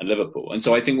 Arsenal, and Liverpool. And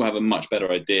so I think we'll have a much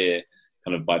better idea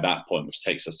kind of by that point, which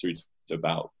takes us through to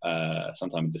about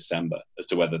sometime in December, as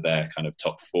to whether they're kind of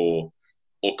top 4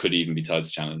 or could even be title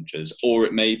challengers, or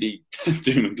it may be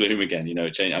doom and gloom again. You know,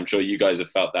 I'm sure you guys have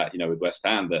felt that, you know, with West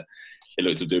Ham, that it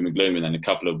looked at doom and gloom and then a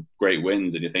couple of great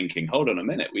wins and you're thinking, hold on a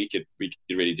minute, we could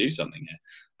really do something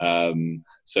here.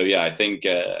 So yeah, I think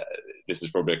this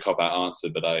is probably a cop-out answer,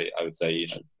 but I would say, you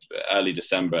know, early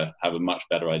December have a much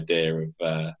better idea of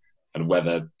kind of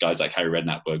whether guys like Harry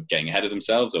Redknapp were getting ahead of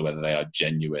themselves or whether they are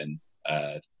genuine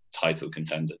title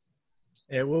contenders.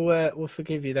 Yeah, we'll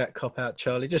forgive you that cop out,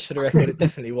 Charlie. Just for the record, it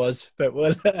definitely was, but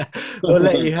we'll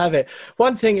let you have it.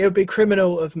 One thing, it would be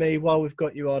criminal of me while we've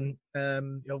got you on.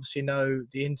 You obviously know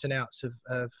the ins and outs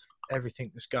of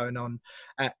everything that's going on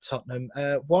at Tottenham.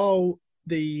 While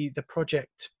the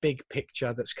project Big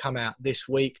Picture that's come out this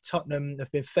week, Tottenham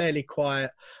have been fairly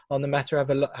quiet on the matter.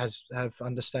 Have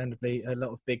understandably a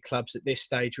lot of big clubs at this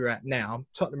stage we're at now.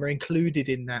 Tottenham are included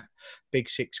in that Big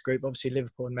Six group. Obviously,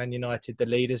 Liverpool and Man United, the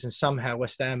leaders, and somehow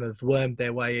West Ham have wormed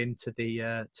their way into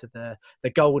the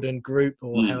golden group,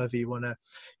 or however you want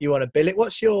to bill it.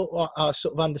 What's your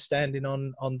sort of understanding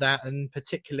on that, and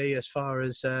particularly as far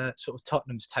as sort of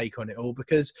Tottenham's take on it all?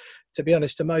 Because to be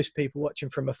honest, to most people watching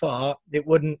from afar, it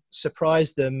wouldn't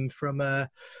surprise them from a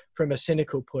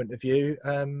cynical point of view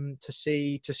to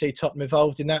see Tottenham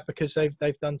involved in that, because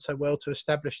they've done so well to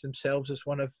establish themselves as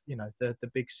one of, you know, the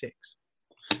Big Six.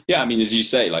 Yeah, I mean, as you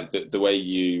say, like the way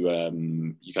you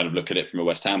kind of look at it from a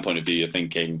West Ham point of view, you're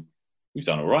thinking, we've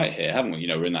done all right here, haven't we? You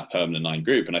know, we're in that permanent 9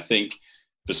 group. And I think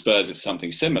for Spurs, it's something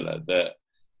similar, that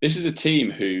this is a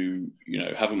team who,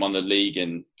 haven't won the league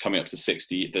in coming up to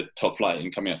 60, the top flight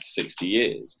in coming up to 60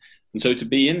 years. And so to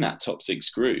be in that top 6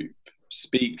 group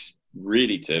speaks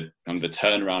really to kind of the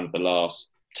turnaround of the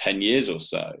last 10 years or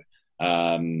so.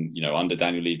 Under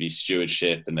Daniel Levy's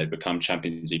stewardship, and they've become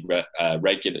Champions League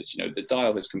regulars. The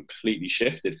dial has completely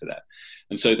shifted for them.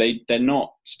 And so they're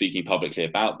not speaking publicly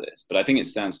about this. But I think it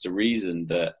stands to reason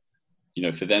that,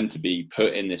 for them to be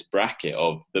put in this bracket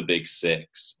of the big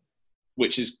 6,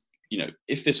 which is,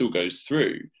 if this all goes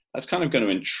through, that's kind of going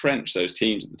to entrench those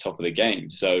teams at the top of the game.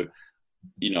 So,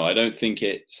 I don't think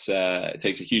it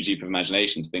takes a huge leap of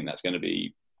imagination to think that's going to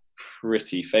be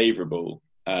pretty favourable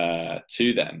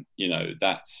to them.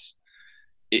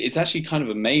 It's actually kind of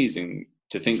amazing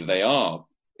to think that they are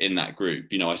in that group.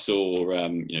 I saw,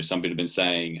 some people have been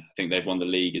saying, I think they've won the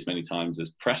league as many times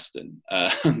as Preston. For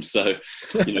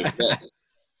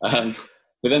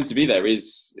them to be there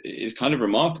is kind of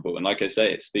remarkable. And like I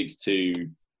say, it speaks to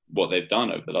what they've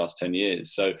done over the last 10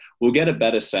 years. So we'll get a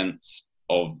better sense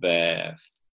of their,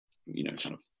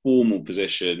 kind of formal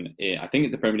position I think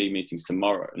at the Premier League meetings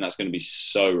tomorrow. And that's going to be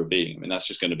so revealing. I mean, that's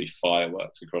just going to be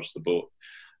fireworks across the board.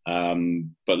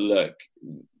 But look,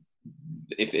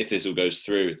 if this all goes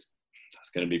through, that's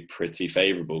going to be pretty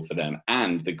favourable for them.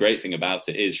 And the great thing about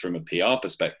it is, from a PR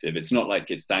perspective, it's not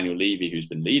like it's Daniel Levy who's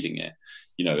been leading it.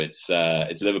 It's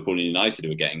Liverpool and United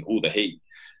who are getting all the heat.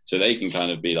 So they can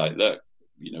kind of be like, look,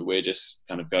 we're just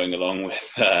kind of going along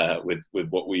with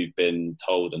what we've been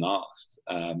told and asked.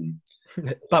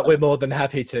 But we're more than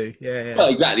happy to. Yeah. Well,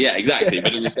 exactly.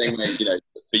 But in the same way,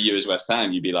 for you as West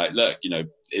Ham, you'd be like, look,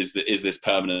 is this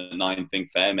permanent 9 thing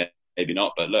fair? Maybe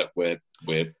not. But look, we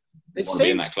want to be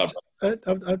in that club.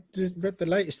 I've just read the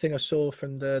latest thing I saw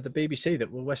from the BBC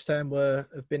that West Ham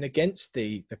have been against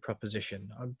the proposition.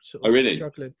 I'm sort of really?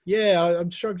 struggling. Yeah,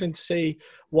 I'm struggling to see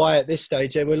why at this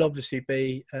stage there will obviously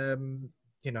be,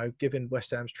 given West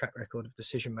Ham's track record of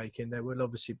decision making, there will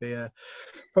obviously be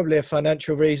probably a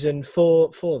financial reason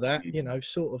for that.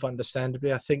 Sort of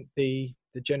understandably. I think the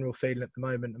general feeling at the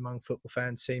moment among football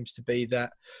fans seems to be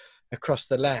that across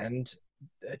the land,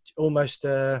 almost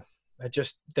they're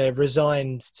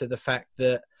resigned to the fact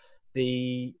that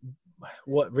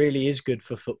what really is good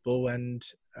for football, and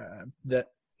that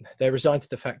they're resigned to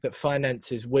the fact that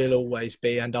finances will always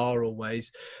be and are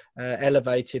always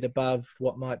elevated above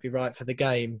what might be right for the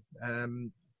game.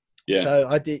 So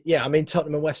I mean,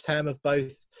 Tottenham and West Ham have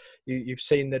both. You've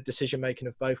seen the decision making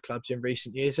of both clubs in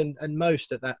recent years, and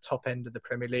most at that top end of the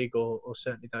Premier League, or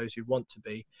certainly those who want to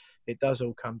be. It does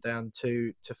all come down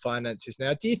to finances.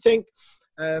 Now, do you think,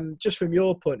 just from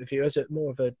your point of view, as more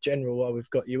of a general, while we've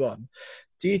got you on,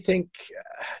 do you think,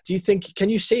 can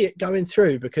you see it going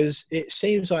through? Because it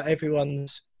seems like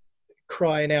everyone's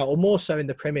crying out, or more so in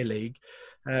the Premier League,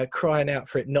 crying out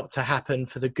for it not to happen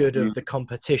for the good of the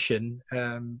competition,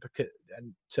 and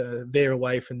to veer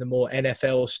away from the more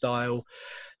NFL style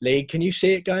league. Can you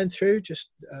see it going through,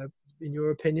 just in your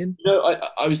opinion?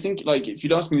 I was thinking, like, if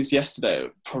you'd asked me this yesterday, I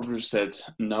would probably have said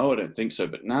no, I don't think so.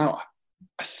 But now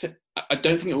I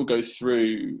don't think it will go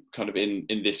through kind of in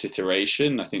this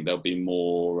iteration. I think there'll be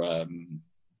more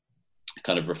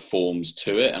kind of reforms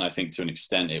to it. And I think to an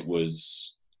extent it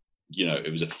was,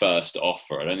 it was a first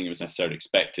offer. I don't think it was necessarily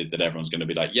expected that everyone's going to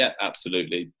be like, yeah,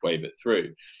 absolutely, wave it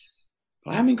through.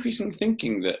 But I am increasingly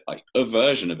thinking that, like, a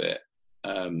version of it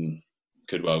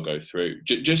could well go through.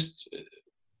 Just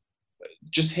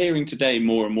hearing today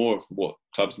more and more of what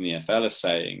clubs in the EFL are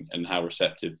saying and how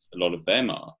receptive a lot of them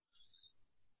are.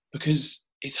 Because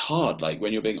it's hard, like,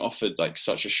 when you're being offered like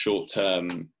such a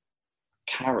short-term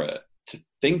carrot, to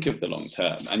think of the long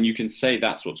term. And you can say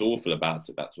that's what's awful about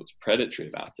it, that's what's predatory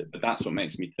about it, but that's what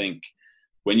makes me think,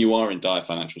 when you are in dire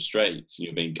financial straits and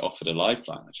you're being offered a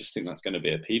lifeline, I just think that's going to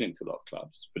be appealing to a lot of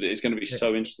clubs. But it's going to be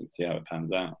so interesting to see how it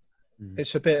pans out.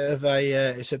 It's a bit of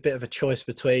a choice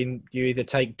between, you either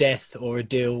take death or a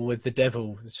deal with the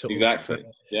devil. Exactly.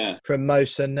 From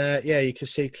most, and you can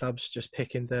see clubs just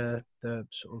picking the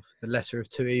sort of the lesser of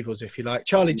two evils, if you like.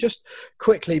 Charlie, just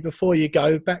quickly before you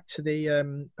go back to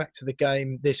the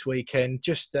game this weekend,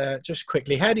 just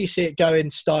quickly, how do you see it going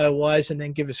style wise, and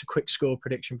then give us a quick score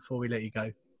prediction before we let you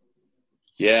go.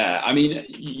 Yeah, I mean,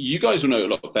 you guys will know a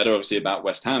lot better, obviously, about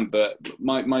West Ham, but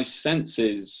my sense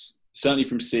is, certainly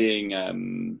from seeing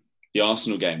the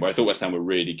Arsenal game, where I thought West Ham were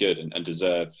really good and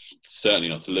deserved certainly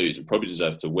not to lose and probably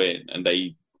deserved to win. And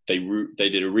they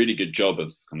did a really good job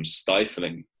of kind of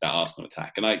stifling that Arsenal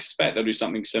attack. And I expect they'll do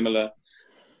something similar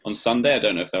on Sunday. I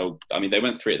don't know if they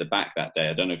went 3 at the back that day.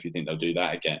 I don't know if you think they'll do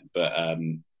that again. But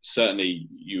certainly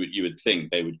you would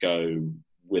think they would go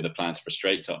with a plan to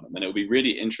frustrate Tottenham. And it'll be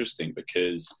really interesting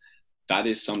because that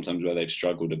is sometimes where they've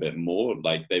struggled a bit more.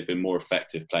 Like, they've been more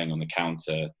effective playing on the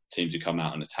counter, teams who come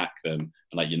out and attack them.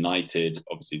 And like United,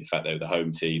 obviously the fact they were the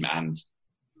home team and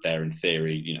they're in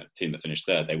theory, the team that finished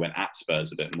third, they went at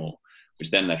Spurs a bit more,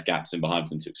 which then left gaps in behind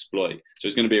them to exploit. So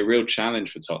it's going to be a real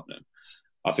challenge for Tottenham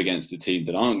up against a team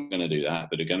that aren't going to do that,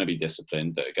 that are going to be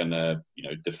disciplined, that are going to,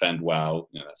 defend well.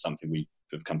 That's something we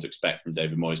have come to expect from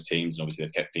David Moyes' teams, and obviously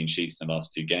they've kept clean sheets in the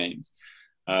last 2 games.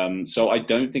 So I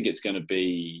don't think it's going to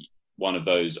be one of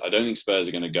those. I don't think Spurs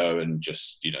are going to go and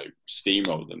just,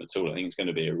 steamroll them at all. I think it's going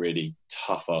to be a really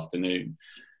tough afternoon.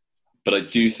 But I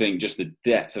do think just the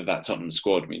depth of that Tottenham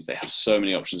squad means they have so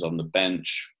many options on the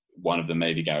bench. One of them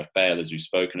may be Gareth Bale, as we've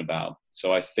spoken about.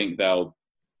 So I think they'll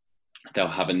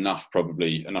have enough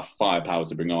firepower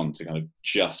to bring on to kind of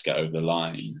just get over the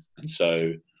line. And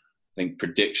so I think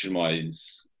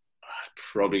prediction-wise, I'd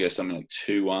probably go something like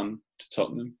 2-1 to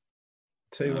Tottenham.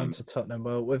 2-1 to Tottenham.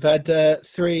 Well, we've had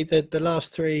the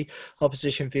last 3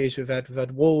 opposition views we've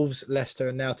had Wolves, Leicester,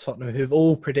 and now Tottenham, who've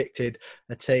all predicted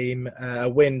a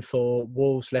win for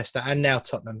Wolves, Leicester, and now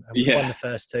Tottenham. And we've won the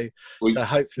first 2. So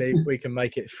hopefully we can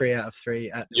make it 3 out of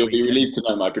 3 at the You'll weekend. be relieved to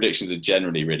know my predictions are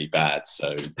generally really bad.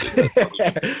 So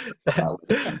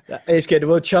it's good.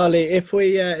 Well, Charlie, if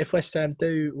West Ham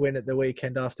do win at the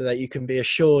weekend after that, you can be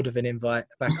assured of an invite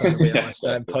back on the We Are West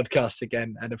Ham podcast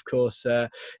again. And of course,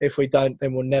 if we don't,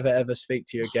 then we'll never ever speak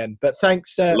to you again. But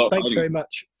thanks very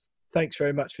much. Thanks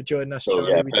very much for joining us,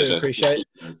 Charlie. We do appreciate it.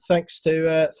 Thanks to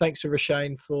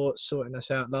Roshane for sorting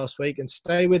us out last week. And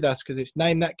stay with us because it's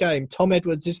Name That Game. Tom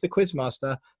Edwards is the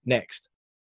quizmaster. Next.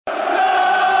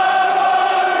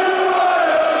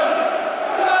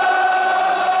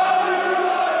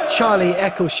 Charlie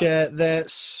Eccleshare, the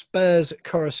Spurs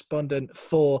correspondent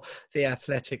for The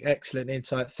Athletic. Excellent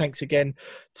insight. Thanks again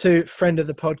to friend of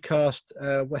the podcast,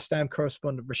 West Ham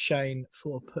correspondent Roshane,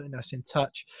 for putting us in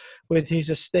touch with his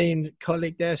esteemed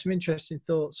colleague there. Some interesting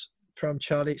thoughts from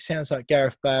Charlie. It sounds like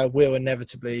Gareth Bale will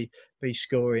inevitably be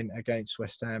scoring against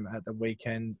West Ham at the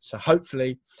weekend. So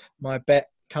hopefully my bet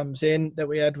comes in that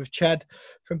we had with Chad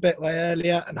from Betway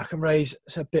earlier, and I can raise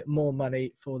a bit more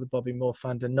money for the Bobby Moore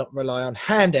Fund and not rely on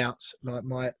handouts like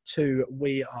my 2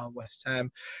 We Are West Ham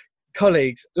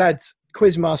colleagues. Lads,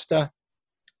 Quizmaster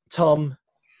Tom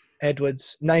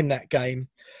Edwards, Name That Game.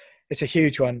 It's a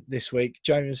huge one this week.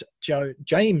 James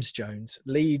Jones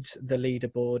leads the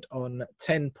leaderboard on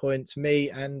 10 points. Me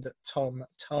and Tom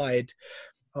tied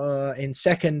in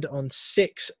second on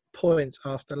 6 points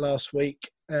after last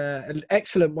week. An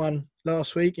excellent one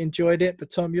last week. Enjoyed it.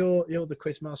 But Tom, you're the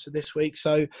quizmaster this week.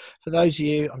 So for those of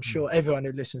you, I'm sure everyone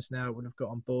who listens now would have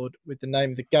got on board with the name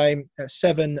of the game.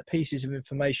 7 pieces of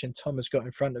information Tom has got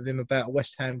in front of him about a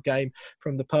West Ham game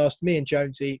from the past. Me and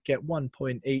Jonesy get 1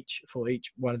 point each for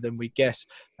each one of them we guess.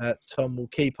 Tom will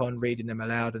keep on reading them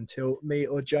aloud until me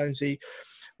or Jonesy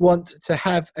want to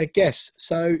have a guess.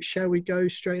 So shall we go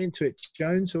straight into it,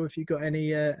 Jones, or have you got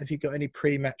any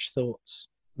pre-match thoughts?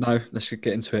 No, let's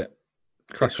get into it.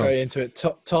 Straight into it.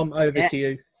 Tom, over to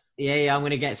you. Yeah, I'm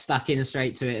going to get stuck in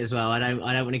straight to it as well. I don't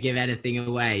want to give anything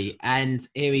away. And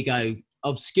here we go.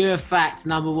 Obscure fact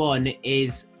number 1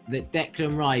 is that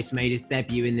Declan Rice made his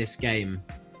debut in this game.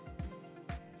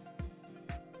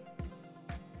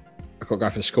 I've got to go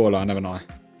for the scoreline, haven't I?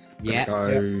 Yeah.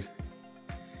 Go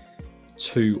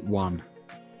 2-1.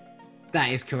 That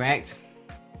is correct.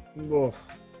 Oh.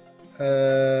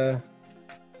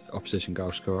 Opposition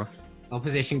goal scorer.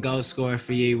 Opposition goal scorer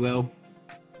for you, Will.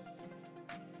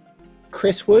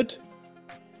 Chris Wood.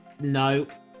 No.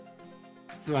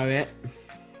 Throw it.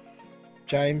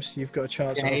 James, you've got a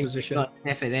chance on opposition. Got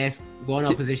effort there. One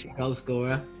opposition goal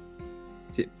scorer.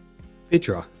 Is it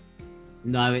Vidra?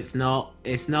 No, it's not.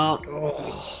 It's not.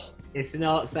 Oh. It's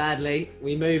not, sadly.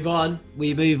 We move on.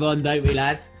 Don't we,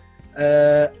 lads?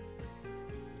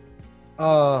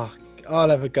 I'll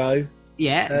have a go.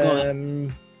 Yeah, go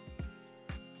on.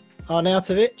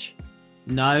 Arnautovic?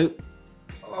 No.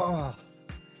 Oh.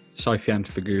 Sofiane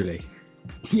Feghouli.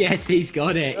 Yes, he's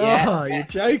got it. Yeah. Oh, you're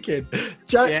joking.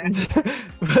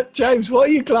 James, what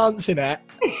are you glancing at?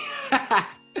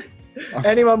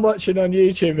 Anyone watching on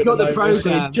YouTube at the moment will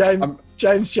see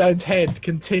James Jones' head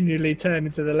continually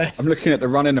turning to the left. I'm looking at the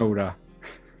running order.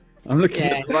 You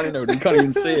can't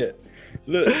even see it.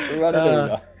 Look, the running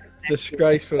order.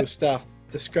 Disgraceful stuff.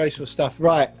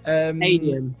 Right.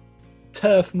 Stadium.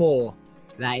 Turf Moor.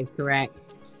 That is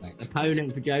correct. Thanks.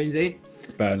 Opponent for Jonesy.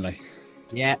 Burnley.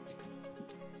 Yeah.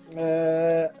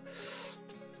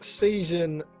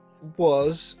 Season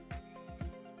was...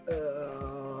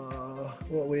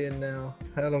 what are we in now?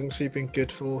 How long has he been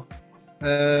good for?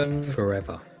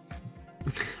 Forever.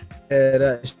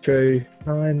 that is true.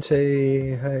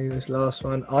 90. Who was the last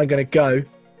one? I'm going to go.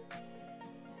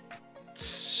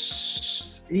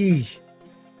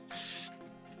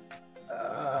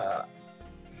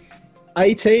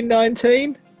 18,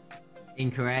 19?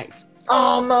 Incorrect.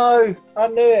 Oh no! I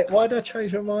knew it. Why did I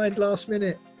change my mind last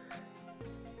minute?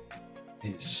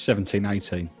 It's 17,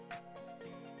 18.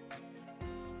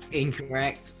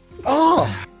 Incorrect.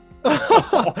 Oh!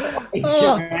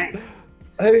 Incorrect.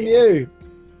 Who knew?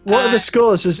 What are the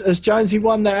scores? Has Jonesy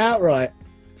won that outright?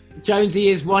 Jonesy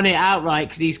has won it outright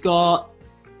because he's got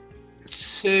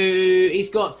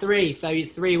 3, so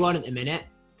he's 3-1 at the minute.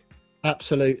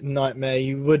 Absolute nightmare.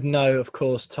 You would know, of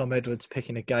course, Tom Edwards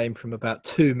picking a game from about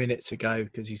 2 minutes ago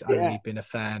because he's only been a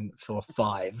fan for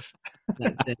 5.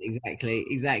 That's it,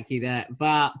 exactly that.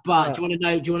 But do you want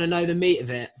to know the meat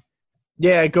of it?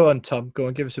 Yeah, go on, Tom. Go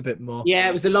on, give us a bit more. Yeah,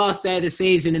 it was the last day of the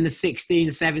season in the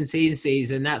 16-17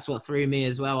 season. That's what threw me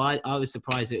as well. I was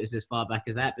surprised it was as far back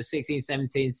as that. But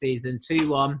 16-17 season,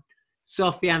 2-1.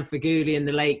 Sofiane Feghouli and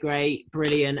the late great,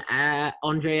 brilliant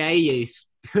Andre Ayew.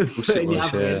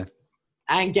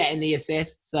 And getting the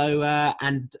assist. So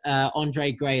and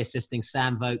Andre Gray assisting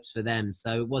Sam Vokes for them.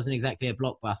 So it wasn't exactly a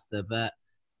blockbuster, but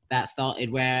that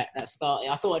started. I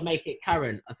thought I'd make it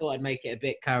current. I thought I'd make it a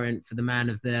bit current for the man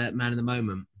of the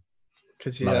moment.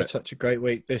 Because you had such a great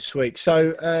week this week.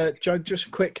 So, Joe, just a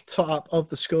quick tot up of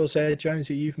the scores there.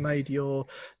 Jonesy, you've made your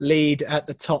lead at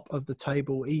the top of the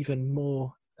table even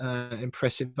more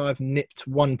impressive. I've nipped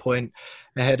 1 point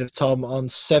ahead of Tom on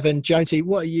 7. Jonesy,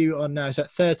 what are you on now? Is that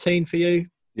 13 for you?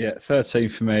 Yeah, 13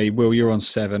 for me. Will, you're on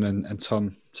 7, and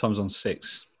Tom's on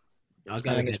 6.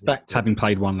 And it's back to, having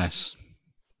played one less.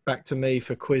 Back to me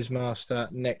for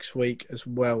Quizmaster next week as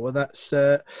well. Well, that's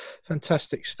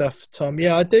fantastic stuff, Tom.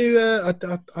 Yeah, I do.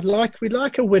 We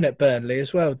like a win at Burnley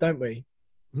as well, don't we?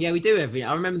 Yeah, we do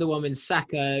I remember the one when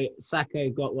Sacco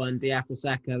got one, Diafra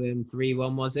Sacco in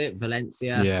 3-1, was it?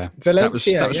 Valencia. Yeah.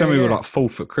 Valencia. That was when we were like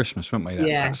 4th at Christmas, weren't we,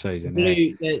 that season?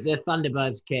 The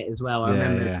Thunderbirds kit as well, I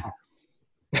remember. Yeah.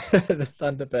 The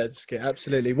Thunderbirds kit,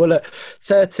 absolutely. Well, look,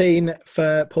 13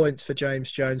 points for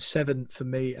James Jones, 7 for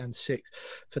me, and 6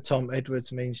 for Tom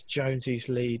Edwards means Jonesy's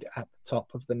lead at the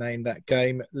top of the Name That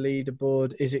Game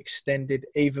leaderboard is extended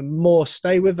even more.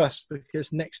 Stay with us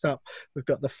because next up we've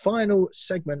got the final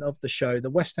segment of the show, the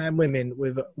West Ham Women,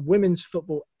 with women's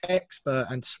football expert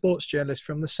and sports journalist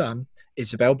from The Sun,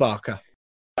 Isabel Barker.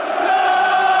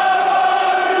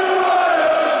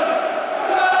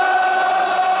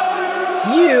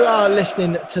 You are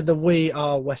listening to the We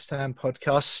Are West Ham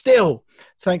podcast. Still,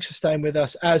 thanks for staying with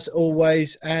us as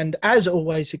always. And as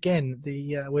always, again,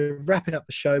 we're wrapping up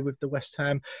the show with the West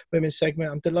Ham women's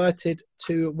segment. I'm delighted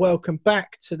to welcome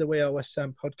back to the We Are West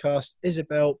Ham podcast,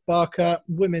 Isabel Barker,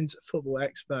 women's football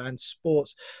expert and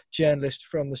sports journalist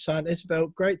from The Sun. Isabel,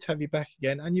 great to have you back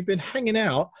again. And you've been hanging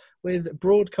out with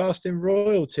broadcasting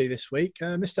royalty this week,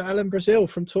 Mr. Alan Brazil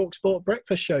from TalkSport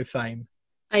Breakfast Show fame.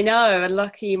 I know, and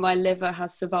lucky my liver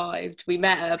has survived. We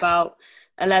met at about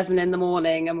 11 in the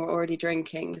morning and we're already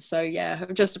drinking. So, yeah,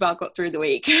 I've just about got through the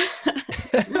week.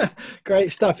 Great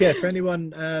stuff. Yeah, for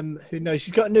anyone who knows,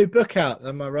 he's got a new book out,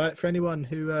 am I right? For anyone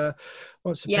who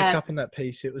wants to pick up on that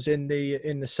piece, it was in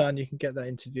the Sun. You can get that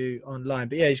interview online.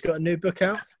 But, yeah, he's got a new book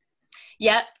out.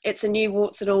 Yeah, it's a new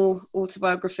warts and all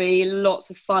autobiography.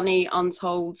 Lots of funny,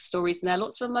 untold stories in there.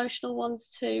 Lots of emotional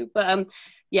ones too. But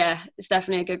yeah, it's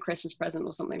definitely a good Christmas present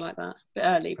or something like that. A bit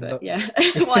early, but yeah,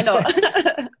 why not?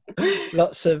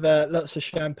 Lots of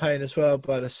champagne as well,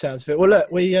 by the sounds of it. Well,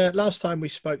 look, we last time we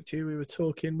spoke to you, we were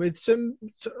talking with some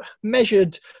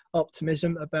measured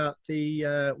optimism about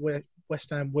the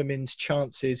West Ham women's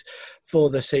chances for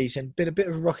the season. Been a bit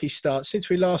of a rocky start since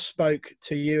we last spoke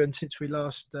to you, and since we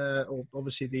last,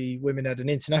 obviously the women had an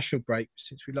international break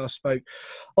since we last spoke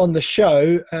on the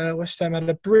show. West Ham had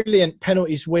a brilliant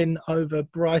penalties win over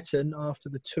Brighton after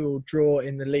the 2-2 draw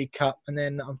in the League Cup, and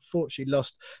then unfortunately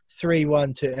lost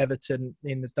 3-1 to Everton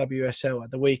in the WSL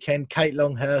at the weekend. Kate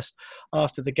Longhurst,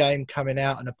 after the game, coming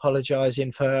out and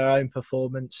apologising for her own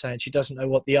performance, saying she doesn't know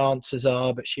what the answers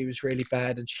are, but she was really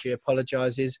bad and she apologises.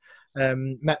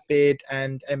 Matt Beard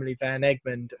and Emily Van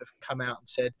Egmond have come out and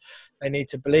said they need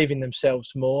to believe in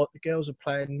themselves more. The girls are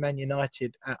playing Man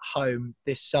United at home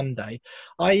this Sunday.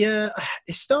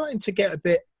 It's starting to get a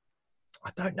bit, I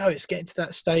don't know, it's getting to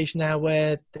that stage now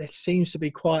where there seems to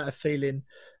be quite a feeling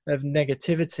of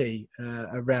negativity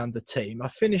around the team. I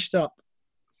finished up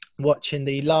watching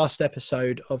the last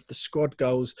episode of the Squad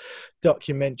Goals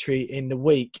documentary in the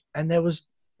week, and there was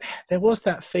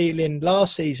that feeling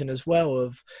last season as well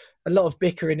of a lot of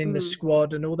bickering in the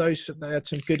squad, and although they had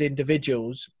some good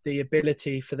individuals, the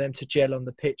ability for them to gel on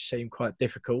the pitch seemed quite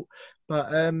difficult.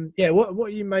 But what are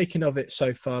you making of it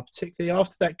so far, particularly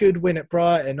after that good win at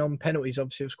Brighton on penalties?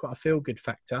 Obviously, it was quite a feel-good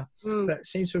factor, but it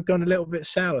seems to have gone a little bit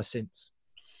sour since.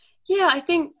 Yeah, I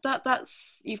think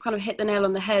that's you've kind of hit the nail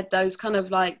on the head. Those kind of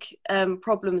like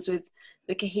problems with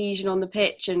the cohesion on the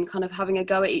pitch and kind of having a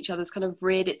go at each other's kind of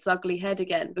reared its ugly head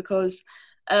again, because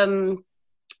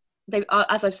they,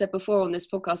 as I've said before on this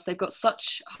podcast, they've got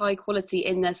such high quality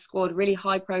in their squad, really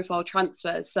high profile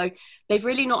transfers. So they've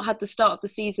really not had the start of the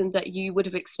season that you would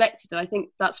have expected. And I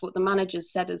think that's what the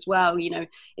manager's said as well. You know,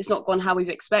 it's not gone how we've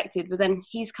expected. But then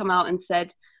he's come out and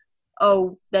said,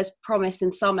 oh, there's promise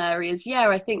in some areas. Yeah,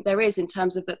 I think there is, in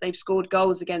terms of that they've scored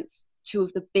goals against two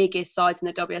of the biggest sides in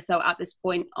the WSL at this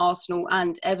point, Arsenal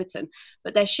and Everton.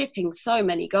 But they're shipping so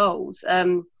many goals.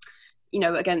 You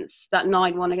know, against that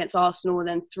 9-1 against Arsenal and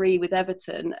then 3 with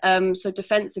Everton. So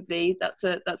defensively, that's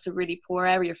a really poor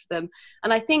area for them.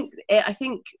 And I think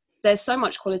there's so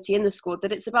much quality in the squad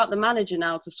that it's about the manager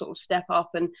now to sort of step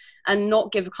up and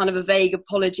not give a kind of a vague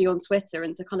apology on Twitter,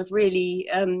 and to kind of really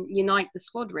unite the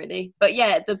squad, really. But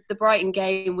yeah, the Brighton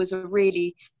game was a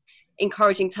really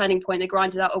encouraging turning point. They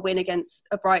grinded out a win against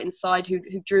a Brighton side who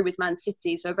drew with Man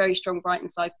City, so a very strong Brighton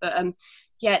side. But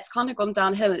yeah, it's kind of gone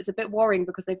downhill. It's a bit worrying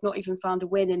because they've not even found a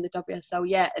win in the WSL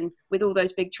yet, and with all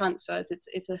those big transfers,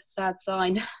 it's a sad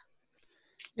sign.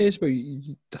 Yes, but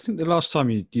I think the last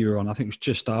time you were on, I think it was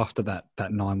just after that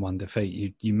 9-1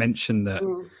 defeat. You mentioned that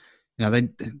you know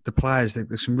the players.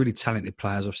 There's some really talented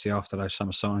players, obviously, after those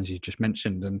summer signings you just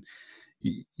mentioned, and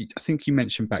I think you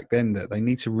mentioned back then that they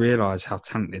need to realise how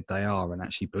talented they are and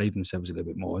actually believe themselves a little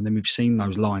bit more. And then we've seen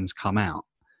those lines come out.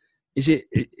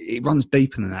 It runs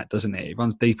deeper than that, doesn't it? It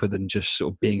runs deeper than just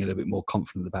sort of being a little bit more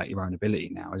confident about your own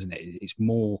ability now, isn't it? It's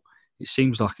more. It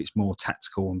seems like it's more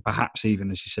tactical, and perhaps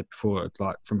even, as you said before,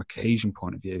 like from a cohesion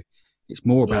point of view, it's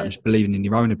more about just believing in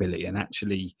your own ability and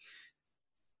actually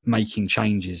making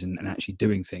changes and actually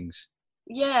doing things.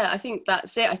 Yeah, I think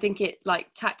that's it. I think it, like,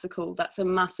 tactical, that's a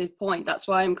massive point. That's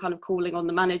why I'm kind of calling on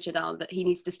the manager now, that he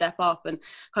needs to step up and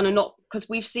kind of not, because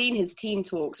we've seen his team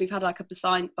talks. We've had like a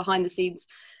behind the scenes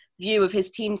view of his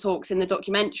team talks in the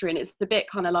documentary, and it's a bit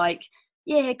kind of like,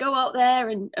 yeah, go out there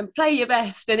and play your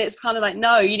best. And it's kind of like,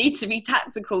 no, you need to be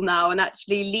tactical now and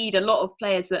actually lead a lot of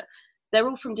players that they're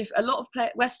all from different, a lot of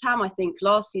West Ham, I think,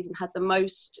 last season had the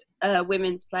most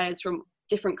women's players from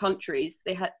different countries.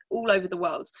 They had all over the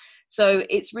world. So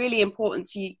it's really important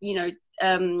to, you know,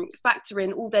 factor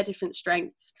in all their different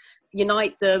strengths,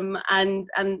 unite them, and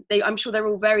I'm sure they're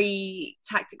all very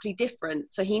tactically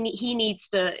different. So he needs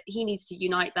to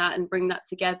unite that and bring that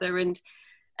together.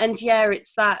 And yeah,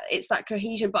 it's that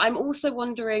cohesion. But I'm also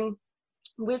wondering,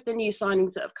 with the new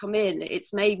signings that have come in,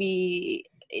 it's maybe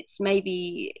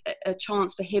a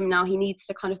chance for him now. He needs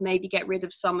to kind of maybe get rid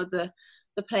of some of the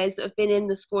players that have been in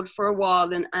the squad for a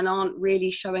while and aren't really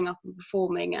showing up and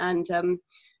performing, and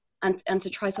to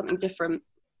try something different.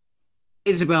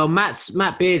 Isabel,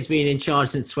 Matt Beard's been in charge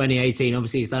since 2018.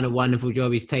 Obviously, he's done a wonderful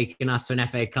job. He's taken us to an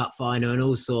FA Cup final and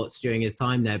all sorts during his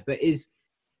time there. But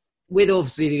with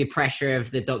obviously the pressure of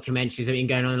the documentaries that have been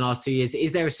going on in the last 2 years,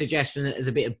 is there a suggestion that there's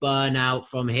a bit of burnout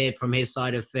from his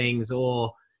side of things,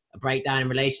 or a breakdown in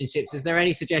relationships? Is there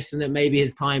any suggestion that maybe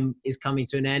his time is coming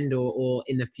to an end, or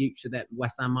in the future that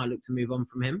West Ham might look to move on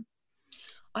from him?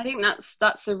 I think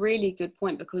that's a really good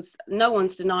point, because no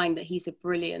one's denying that he's a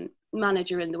brilliant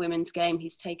manager in the women's game.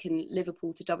 He's taken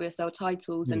Liverpool to WSL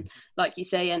titles and, like you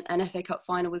say, an FA Cup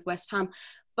final with West Ham.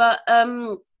 But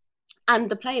and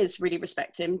the players really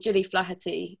respect him. Gilly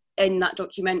Flaherty in that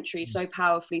documentary so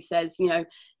powerfully says, you know,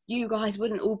 you guys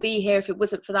wouldn't all be here if it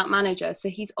wasn't for that manager. So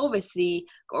he's obviously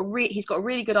he's got a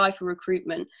really good eye for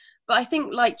recruitment. But I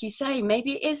think, like you say,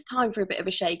 maybe it is time for a bit of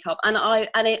a shake-up. And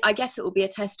I guess it will be a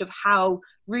test of how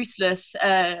ruthless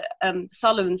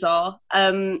Sullivans are.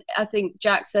 I think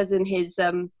Jack says in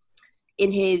the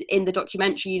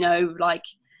documentary, you know, like,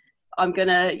 I'm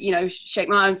gonna, you know, shake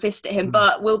my own fist at him.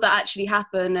 But will that actually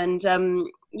happen? And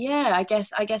yeah, I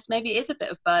guess maybe it is a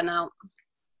bit of burnout.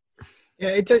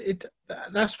 Yeah,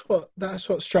 that's what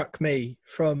struck me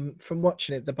from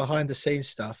watching it, the behind the scenes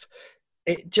stuff.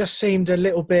 It just seemed a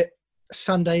little bit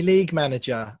Sunday League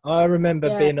manager. I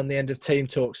remember being on the end of team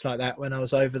talks like that when I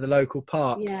was over the local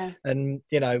park. Yeah. And,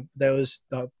 you know, there was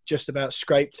just about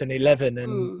scraped an 11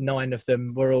 and 9 of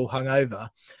them were all hungover.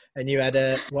 And you had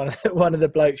one of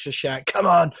the blokes just shout, "Come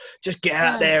on, just get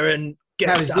out there and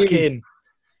get stuck in."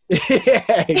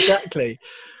 Yeah, exactly.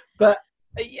 But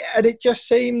yeah, and it just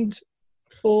seemed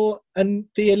the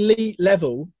elite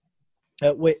level,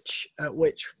 at which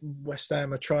West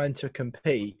Ham are trying to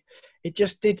compete, it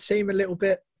just did seem a little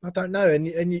bit, I don't know,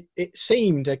 and it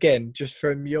seemed, again, just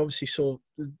from, you obviously saw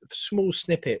small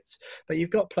snippets, but you've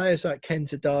got players like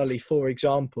Kenza Dali, for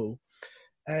example,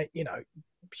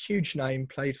 huge name,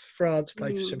 played for France,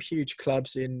 played for some huge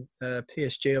clubs in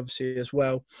PSG obviously as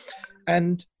well,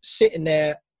 and sitting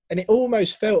there, and it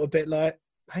almost felt a bit like,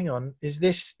 hang on, is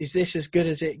this as good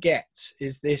as it gets?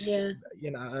 Is this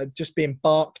just being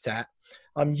barked at?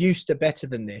 I'm used to better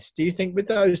than this. Do you think with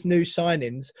those new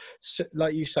signings,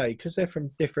 like you say, because they're from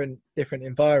different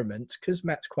environments, because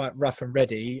Matt's quite rough and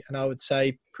ready, and I would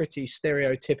say pretty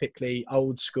stereotypically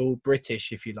old school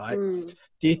British, if you like,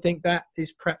 do you think that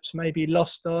is perhaps maybe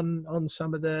lost on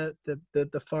some of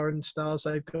the foreign stars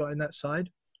they've got in that side?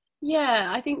 Yeah,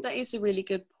 I think that is a really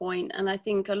good point. And I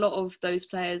think a lot of those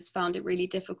players found it really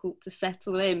difficult to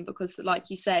settle in because, like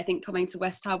you say, I think coming to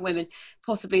West Ham Women,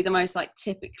 possibly the most like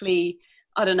typically,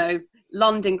 I don't know,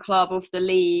 London club of the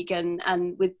league, and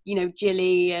with, you know,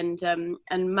 Gilly and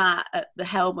Matt at the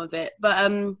helm of it. But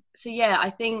so yeah, I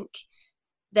think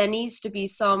there needs to be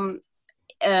some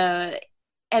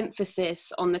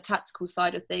emphasis on the tactical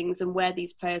side of things and where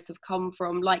these players have come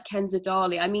from, like Kenza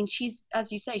Dali. I mean, she's, as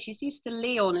you say, she's used to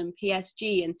Lyon and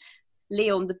PSG, and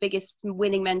Lyon, the biggest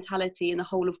winning mentality in the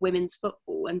whole of women's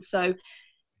football. And so,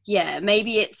 yeah,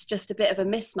 maybe it's just a bit of a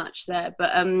mismatch there,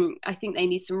 but I think they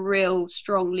need some real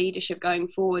strong leadership going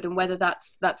forward, and whether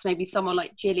that's maybe someone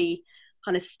like Gilly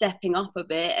kind of stepping up a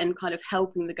bit and kind of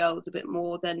helping the girls a bit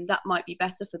more, then that might be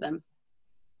better for them.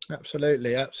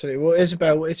 Absolutely. Well,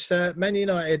 Isabel, it's Man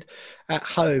United at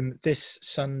home this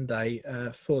Sunday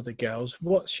for the girls.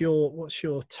 What's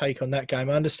your take on that game?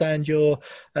 I understand you're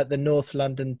at the North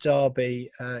London derby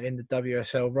in the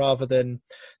WSL rather than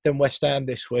West Ham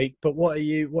this week. But what are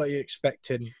you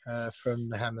expecting from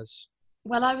the Hammers?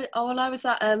 Well, I was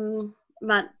at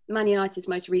Man United's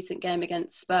most recent game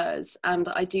against Spurs, and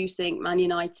I do think Man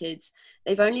United,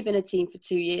 they've only been a team for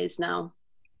 2 years now,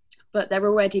 but they're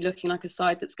already looking like a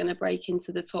side that's going to break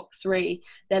into the top three.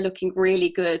 They're looking really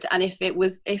good. And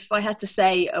if I had to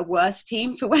say a worse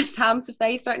team for West Ham to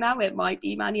face right now, it might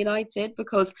be Man United,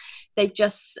 because they've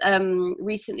just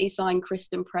recently signed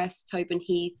Kristen Press, Tobin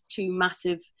Heath, two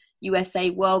massive USA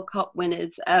World Cup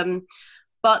winners.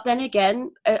 But then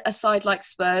again, a side like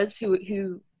Spurs,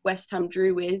 who West Ham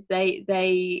drew with,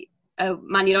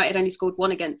 Man United only scored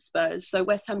one against Spurs. So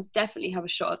West Ham definitely have a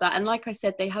shot at that. And like I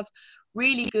said, they have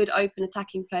really good open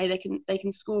attacking play. They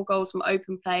can score goals from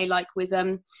open play, like with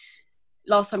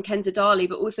last time Kenza Dali,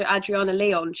 but also Adriana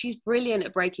Leon. She's brilliant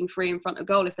at breaking free in front of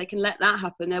goal. If they can let that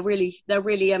happen, they'll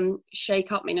really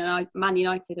shake up Man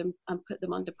United and put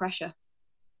them under pressure.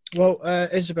 Well,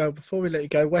 Isabel, before we let you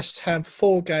go, West Ham,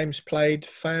 4 games played,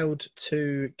 failed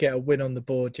to get a win on the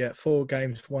board yet. 4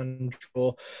 games, 1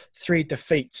 draw, 3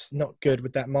 defeats. Not good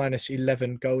with that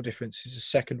 -11 goal difference. Is the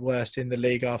second worst in the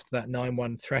league after that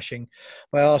 9-1 thrashing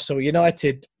by Arsenal.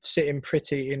 United sitting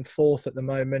pretty in 4th at the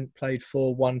moment, played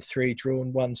 4, 1-3,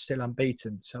 drawn 1, still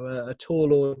unbeaten. So a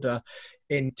tall order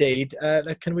indeed.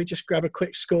 Can we just grab a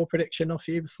quick score prediction off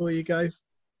you before you go?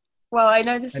 Well, I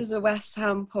know this is a West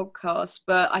Ham podcast,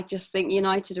 but I just think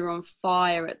United are on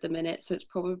fire at the minute, so it's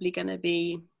probably going to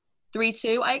be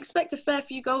 3-2. I expect a fair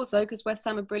few goals, though, because West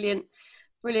Ham are brilliant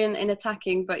in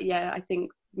attacking. But, yeah, I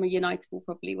think United will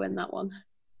probably win that one.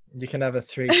 You can have a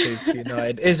 3-2 to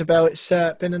United. Isabel, it's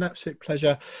been an absolute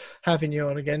pleasure having you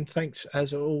on again. Thanks,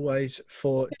 as always,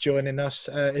 for joining us.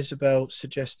 Isabel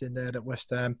suggesting there that West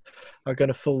Ham are going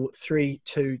to fall 3-2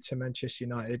 to Manchester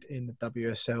United in the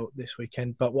WSL this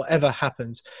weekend. But whatever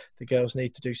happens, the girls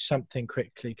need to do something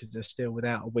quickly because they're still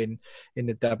without a win in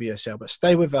the WSL. But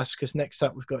stay with us, because next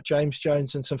up we've got James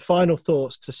Jones and some final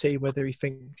thoughts to see whether he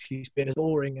thinks he's been as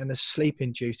boring and as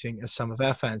sleep-inducing as some of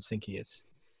our fans think he is.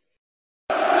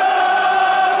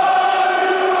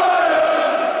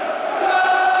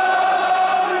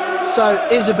 So,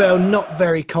 Isabel, not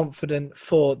very confident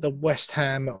for the West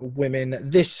Ham women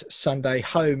this Sunday,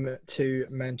 home to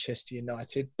Manchester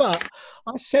United. But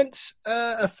I sense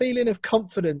a feeling of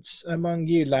confidence among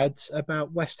you lads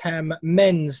about West Ham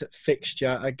men's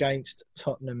fixture against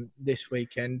Tottenham this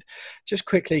weekend. Just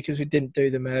quickly, because we didn't do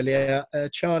them earlier,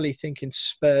 Charlie thinking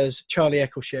Spurs, Charlie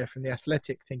Eccleshare from The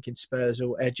Athletic thinking Spurs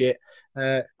will edge it.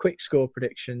 Quick score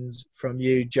predictions from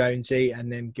you, Jonesy, and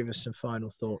then give us some final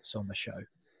thoughts on the show.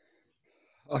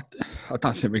 I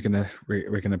don't think we're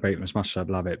gonna beat them as much as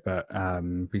I'd love it, but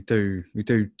we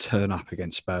do turn up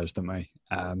against Spurs, don't we?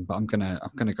 But I'm gonna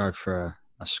go for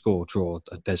a score draw,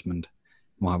 a Desmond,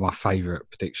 my favourite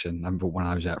prediction. I haven't brought one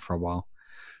of those out for a while.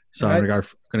 So I'm going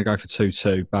to go for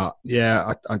 2-2. But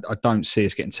yeah, I don't see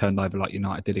us getting turned over like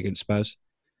United did against Spurs.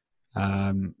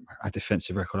 Our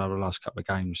defensive record over the last couple of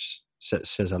games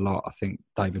says a lot. I think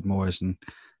David Moyes and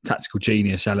tactical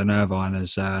genius Alan Irvine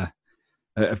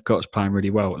have got us playing really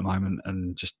well at the moment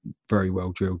and just very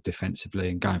well drilled defensively.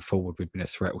 And going forward, we've been a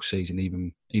threat all season,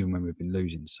 even when we've been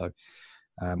losing,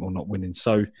 or not winning.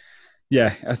 So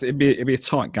yeah, I think it'd be a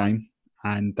tight game,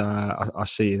 and I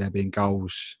see there being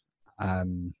goals.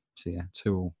 So yeah,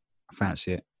 2-2. I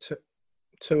fancy it.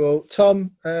 2-2.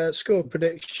 Tom, score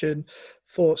prediction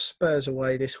for Spurs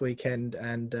away this weekend,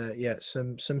 and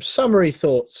some summary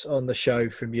thoughts on the show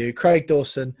from you. Craig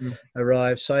Dawson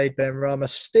arrives. Saeed Benrahma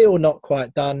still not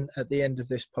quite done at the end of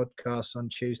this podcast on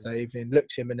Tuesday evening.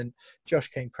 Looks imminent. Josh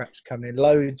King perhaps coming in.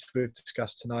 Loads we've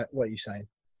discussed tonight. What are you saying?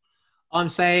 I'm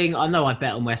saying, I know I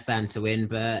bet on West Ham to win,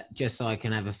 but just so I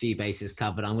can have a few bases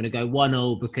covered, I'm going to go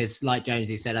 1-0 because, like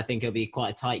Jonesy said, I think it'll be quite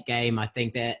a tight game. I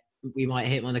think that we might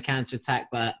hit them on the counter-attack,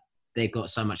 but they've got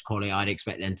so much quality. I'd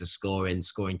expect them to score, and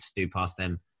scoring 2 past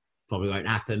them probably won't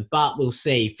happen. But we'll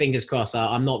see. Fingers crossed.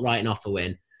 I'm not writing off a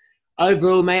win.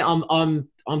 Overall, mate,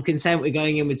 I'm content with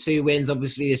going in with 2 wins.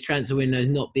 Obviously, this transfer window has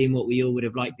not been what we all would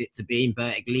have liked it to be,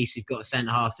 but at least we've got a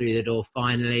centre-half through the door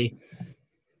finally.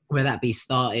 Whether that be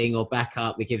starting or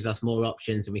backup, it gives us more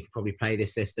options, and we can probably play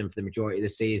this system for the majority of the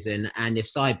season. And if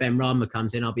Saeed Benrahma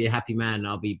comes in, I'll be a happy man.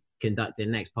 I'll be conducting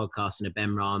the next podcast in a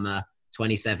Benrahma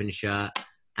 27 shirt,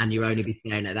 and you'll only be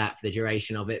staring at that for the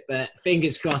duration of it. But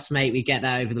fingers crossed, mate, we get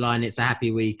that over the line. It's a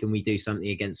happy week, and we do something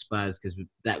against Spurs, because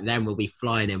then we'll be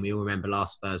flying in. We all remember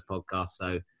last Spurs podcast,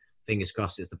 so fingers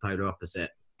crossed it's the polar opposite.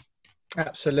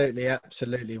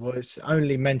 Absolutely. Well, it's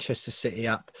only Manchester City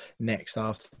up next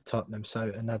after Tottenham,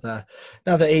 so another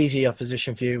easy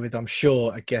opposition for you, with, I'm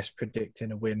sure, a guest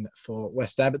predicting a win for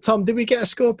West Ham. But Tom, did we get a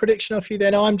score prediction off you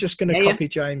then? I'm just going to copy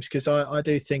James, because I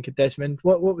do think of Desmond.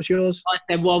 What was yours? I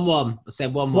said 1-1.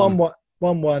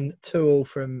 1-1, 2-2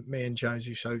 from me and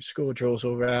Jonesy. So score draws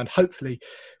all round. Hopefully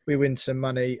we win some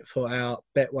money for our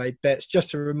Betway bets.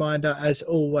 Just a reminder, as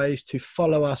always, to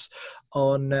follow us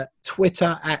on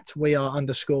Twitter at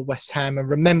 @WeAre_West Ham.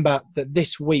 And remember that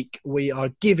this week we are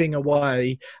giving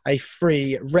away a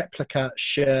free replica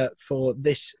shirt for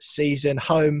this season,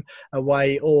 home,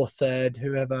 away or third,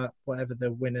 whatever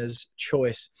the winner's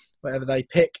choice. Whatever they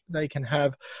pick, they can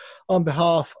have on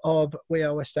behalf of We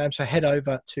Are West Ham. So head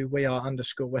over to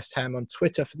WeAre_West Ham on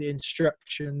Twitter for the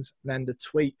instructions and the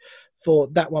tweet for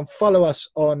that one. Follow us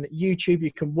on YouTube.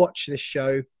 You can watch this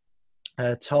show.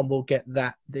 Tom will get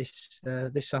this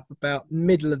up about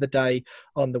middle of the day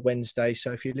on the Wednesday.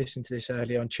 So if you listen to this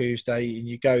early on Tuesday and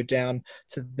you go down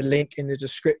to the link in the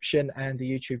description and the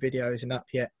YouTube video isn't up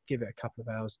yet, give it a couple of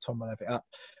hours. Tom will have it up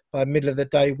by middle of the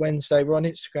day Wednesday. We're on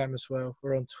Instagram as well.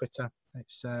 We're on Twitter.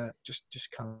 It's just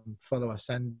come follow us.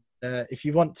 And if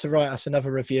you want to write us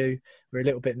another review, we're a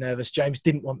little bit nervous. James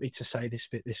didn't want me to say this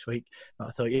bit this week, but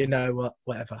I thought, you know what,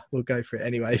 whatever, we'll go for it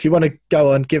anyway. If you want to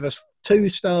go on, give us 2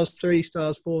 stars, 3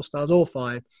 stars, 4 stars, or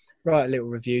 5. Write a little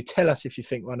review. Tell us if you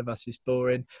think one of us is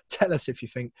boring. Tell us if you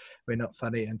think we're not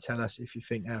funny, and tell us if you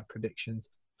think our predictions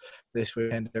this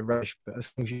weekend are rubbish. But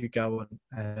as long as you go on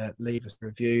and leave us a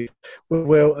review, we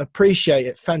will appreciate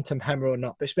it, Phantom Hammer or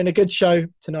not. But it's been a good show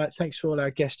tonight. Thanks for all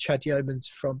our guests: Chad Yeomans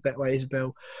from Betway,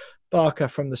 Isabel Barker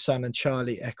from The Sun, and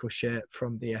Charlie Eccleshare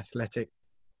from The Athletic.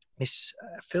 This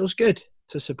feels good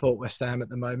to support West Ham at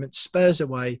the moment. Spurs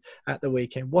away at the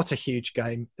weekend. What a huge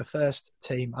game. The first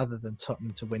team other than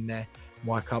Tottenham to win there.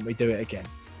 Why can't we do it again?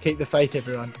 Keep the faith,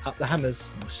 everyone. Up the Hammers.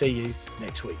 We'll see you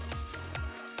next week.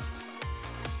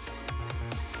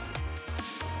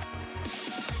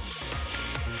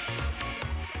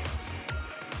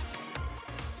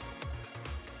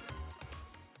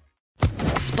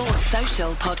 Sports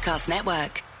Social Podcast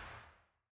Network.